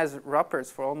 Angular has wrappers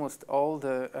for almost all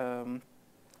the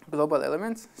global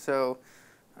elements. So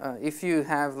if you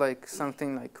have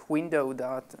something like window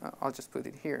dot, I'll just put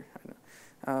it here.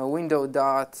 Window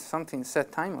dot something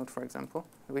set timeout, for example,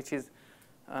 which is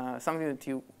something that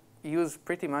you use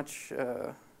pretty much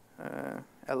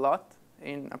a lot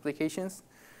in applications.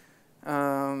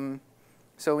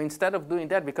 So instead of doing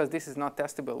that, because this is not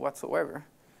testable whatsoever,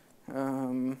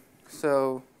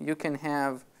 So you can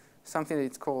have something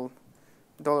that's called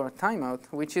 $timeout,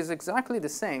 which is exactly the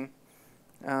same,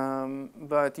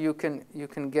 but you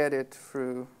can get it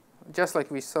through, just like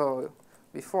we saw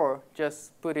before.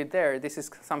 Just put it there. This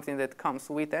is something that comes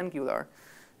with Angular,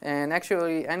 and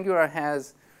actually Angular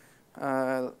has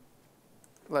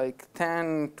like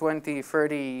 10, 20,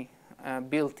 30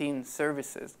 built-in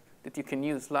services that you can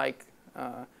use, like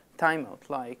timeout,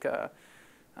 like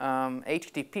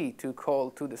HTTP to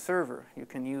call to the server. You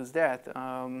can use that.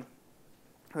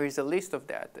 There is a list of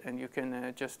that, and you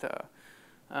can just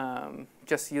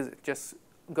use it. Just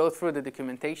go through the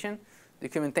documentation.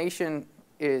 Documentation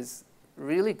is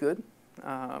really good.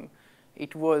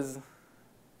 It was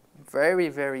very,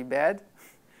 very bad,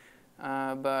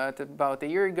 but about a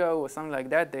year ago or something like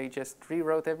that, they just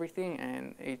rewrote everything,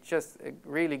 and it's just a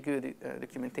really good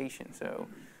documentation. So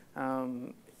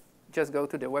just go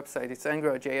to the website. It's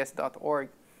AngularJS.org,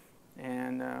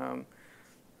 and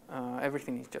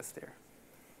everything is just there.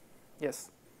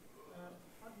 Yes?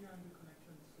 How do you handle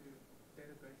connections to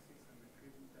databases and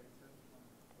retrieving data from?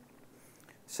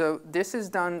 So this is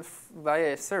done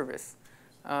via a service.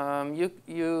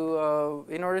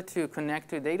 In order to connect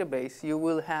to a database, you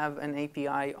will have an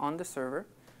API on the server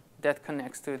that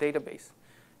connects to a database.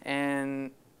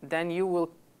 And then you will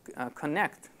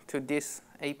connect to this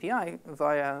API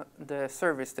via the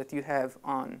service that you have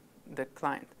on the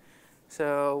client.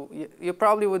 So you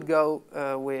probably would go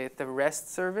with the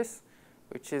REST service,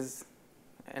 which is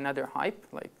another hype.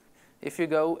 Like if you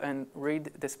go and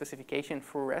read the specification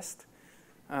for REST,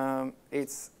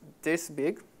 it's this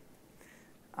big.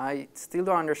 I still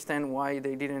don't understand why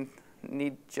they didn't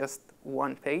need just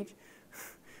one page,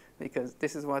 because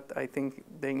this is what I think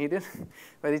they needed.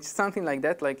 But it's something like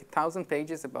that, like 1,000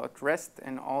 pages about REST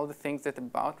and all the things that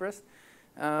about REST.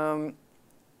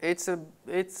 It's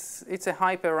a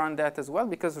hype around that as well,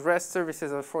 because REST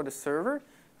services are for the server,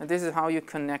 and this is how you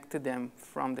connect to them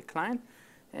from the client.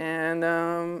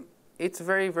 And it's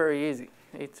very, very easy.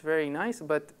 It's very nice,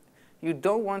 but you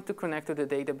don't want to connect to the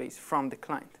database from the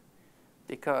client,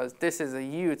 because this is a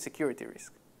huge security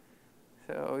risk.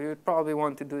 So you'd probably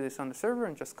want to do this on the server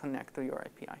and just connect to your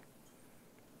API.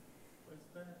 Is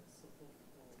there support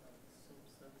for SOAP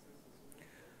services as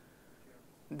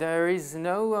well? There is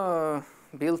no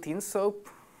built-in SOAP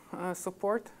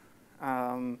support.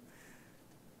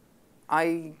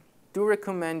 I do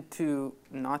recommend to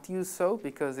not use SOAP,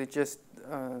 because it just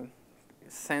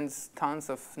sends tons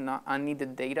of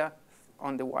unneeded data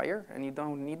on the wire, and you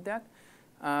don't need that.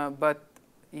 But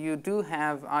you do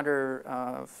have other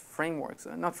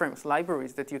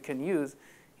libraries that you can use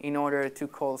in order to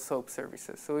call SOAP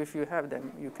services. So if you have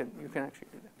them, you can actually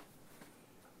do that.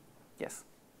 Yes?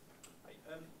 Hey,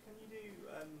 can you do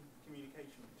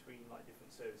communication between like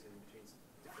different services, between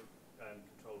different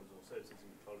controllers or services and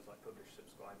controllers, like publish,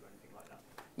 subscribe, or anything like that?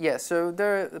 Yeah, so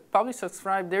the publish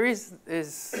subscribe, there is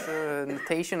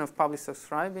notation of publish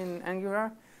subscribe in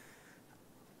Angular.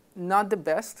 Not the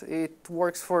best. It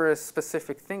works for a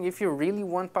specific thing. If you really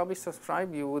want publish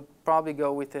subscribe, you would probably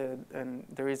go with and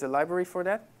there is a library for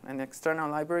that, an external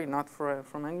library, not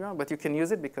from Angular, but you can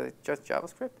use it because it's just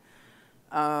JavaScript.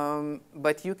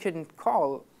 But you can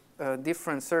call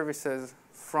different services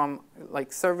from,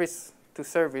 like, service to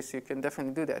service. You can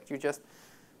definitely do that. You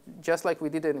just like we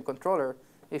did in a controller,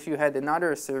 if you had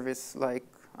another service, like,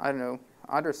 I don't know,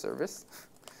 other service,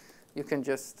 you can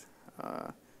just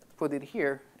put it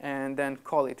here and then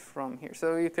call it from here.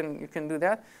 So you can do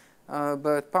that.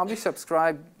 But publish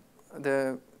subscribe,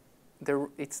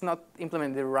 it's not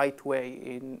implemented the right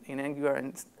way in Angular,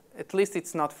 and at least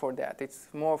it's not for that. It's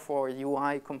more for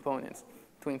UI components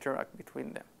to interact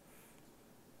between them.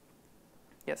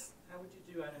 Yes? How would you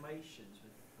do animations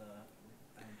with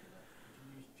Angular?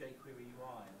 Would you use jQuery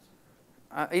UI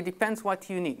or something? It depends what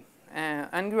you need.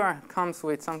 Angular comes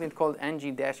with something called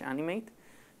ng-animate,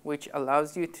 which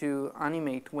allows you to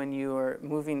animate when you are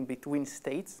moving between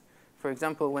states. For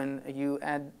example, when you're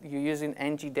using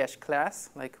ng-class,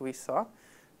 like we saw,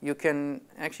 you can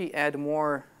actually add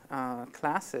more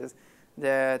classes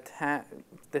that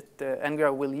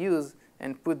Angular will use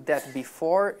and put that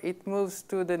before it moves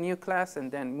to the new class,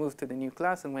 and then move to the new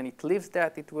class. And when it leaves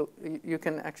that, you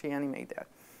can actually animate that.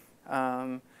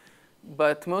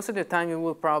 But most of the time, you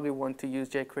will probably want to use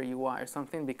jQuery UI or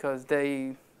something, because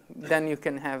then you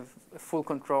can have full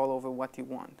control over what you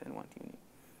want and what you need.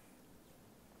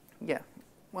 Yeah.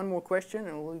 One more question,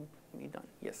 and we'll be done.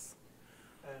 Yes?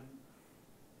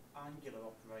 Angular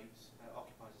occupies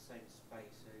the same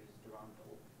space as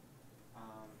Durandal.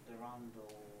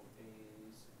 Durandal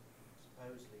is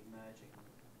supposedly merging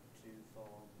to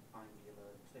form Angular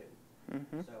 2.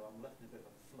 Mhm. So I'm left in a bit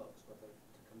of a flux whether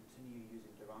to continue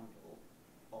using Durandal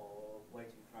or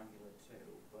waiting for Angular 2,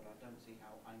 but I don't see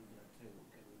how Angular 2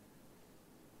 can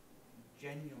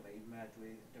genuinely merge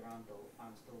with Durandal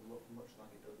and still look much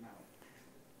like it does now.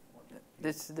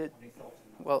 This is the Any thoughts on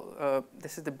that? well.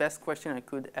 This is the best question I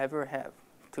could ever have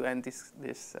to end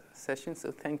this session.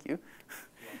 So thank you.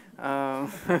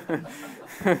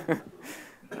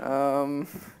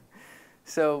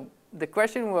 So the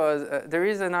question was, there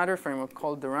is another framework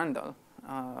called Durandal,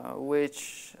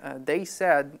 which they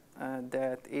said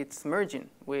that it's merging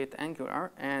with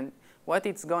Angular, and what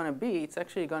it's going to be, it's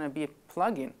actually going to be a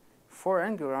plugin for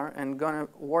Angular and going to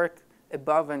work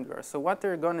above Angular. So what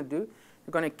they're going to do,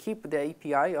 they're going to keep the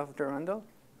API of Durandal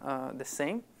the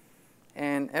same,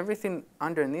 and everything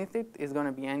underneath it is going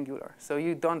to be Angular. So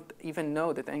you don't even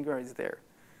know that Angular is there.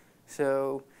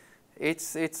 So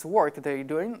it's work they're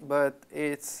doing, but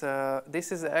this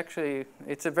is actually,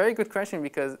 it's a very good question,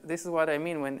 because this is what I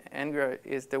mean when Angular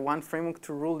is the one framework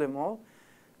to rule them all.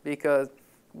 Because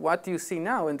what you see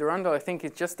now in Durandal, I think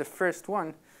it's just the first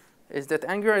one, is that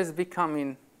Angular is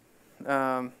becoming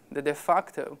the de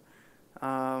facto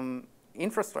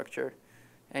infrastructure.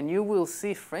 And you will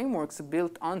see frameworks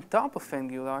built on top of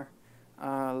Angular,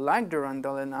 like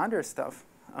Durandal and other stuff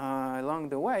along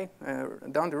the way,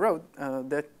 down the road,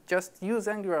 that just use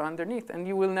Angular underneath, and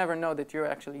you will never know that you're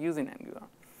actually using Angular.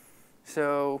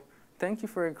 So thank you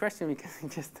for your question, because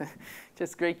it's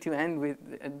just great to end with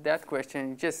that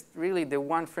question. Just really the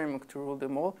one framework to rule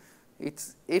them all.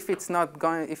 If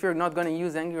you're not going to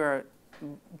use Angular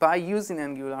by using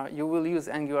Angular, you will use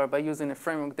Angular by using a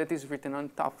framework that is written on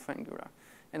top of Angular.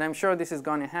 And I'm sure this is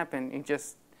going to happen.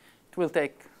 It will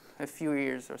take a few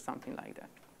years or something like that.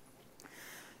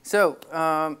 So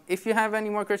if you have any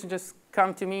more questions, just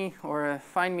come to me or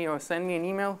find me or send me an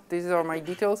email. These are my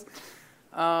details.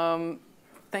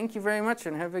 Thank you very much,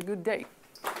 and have a good day.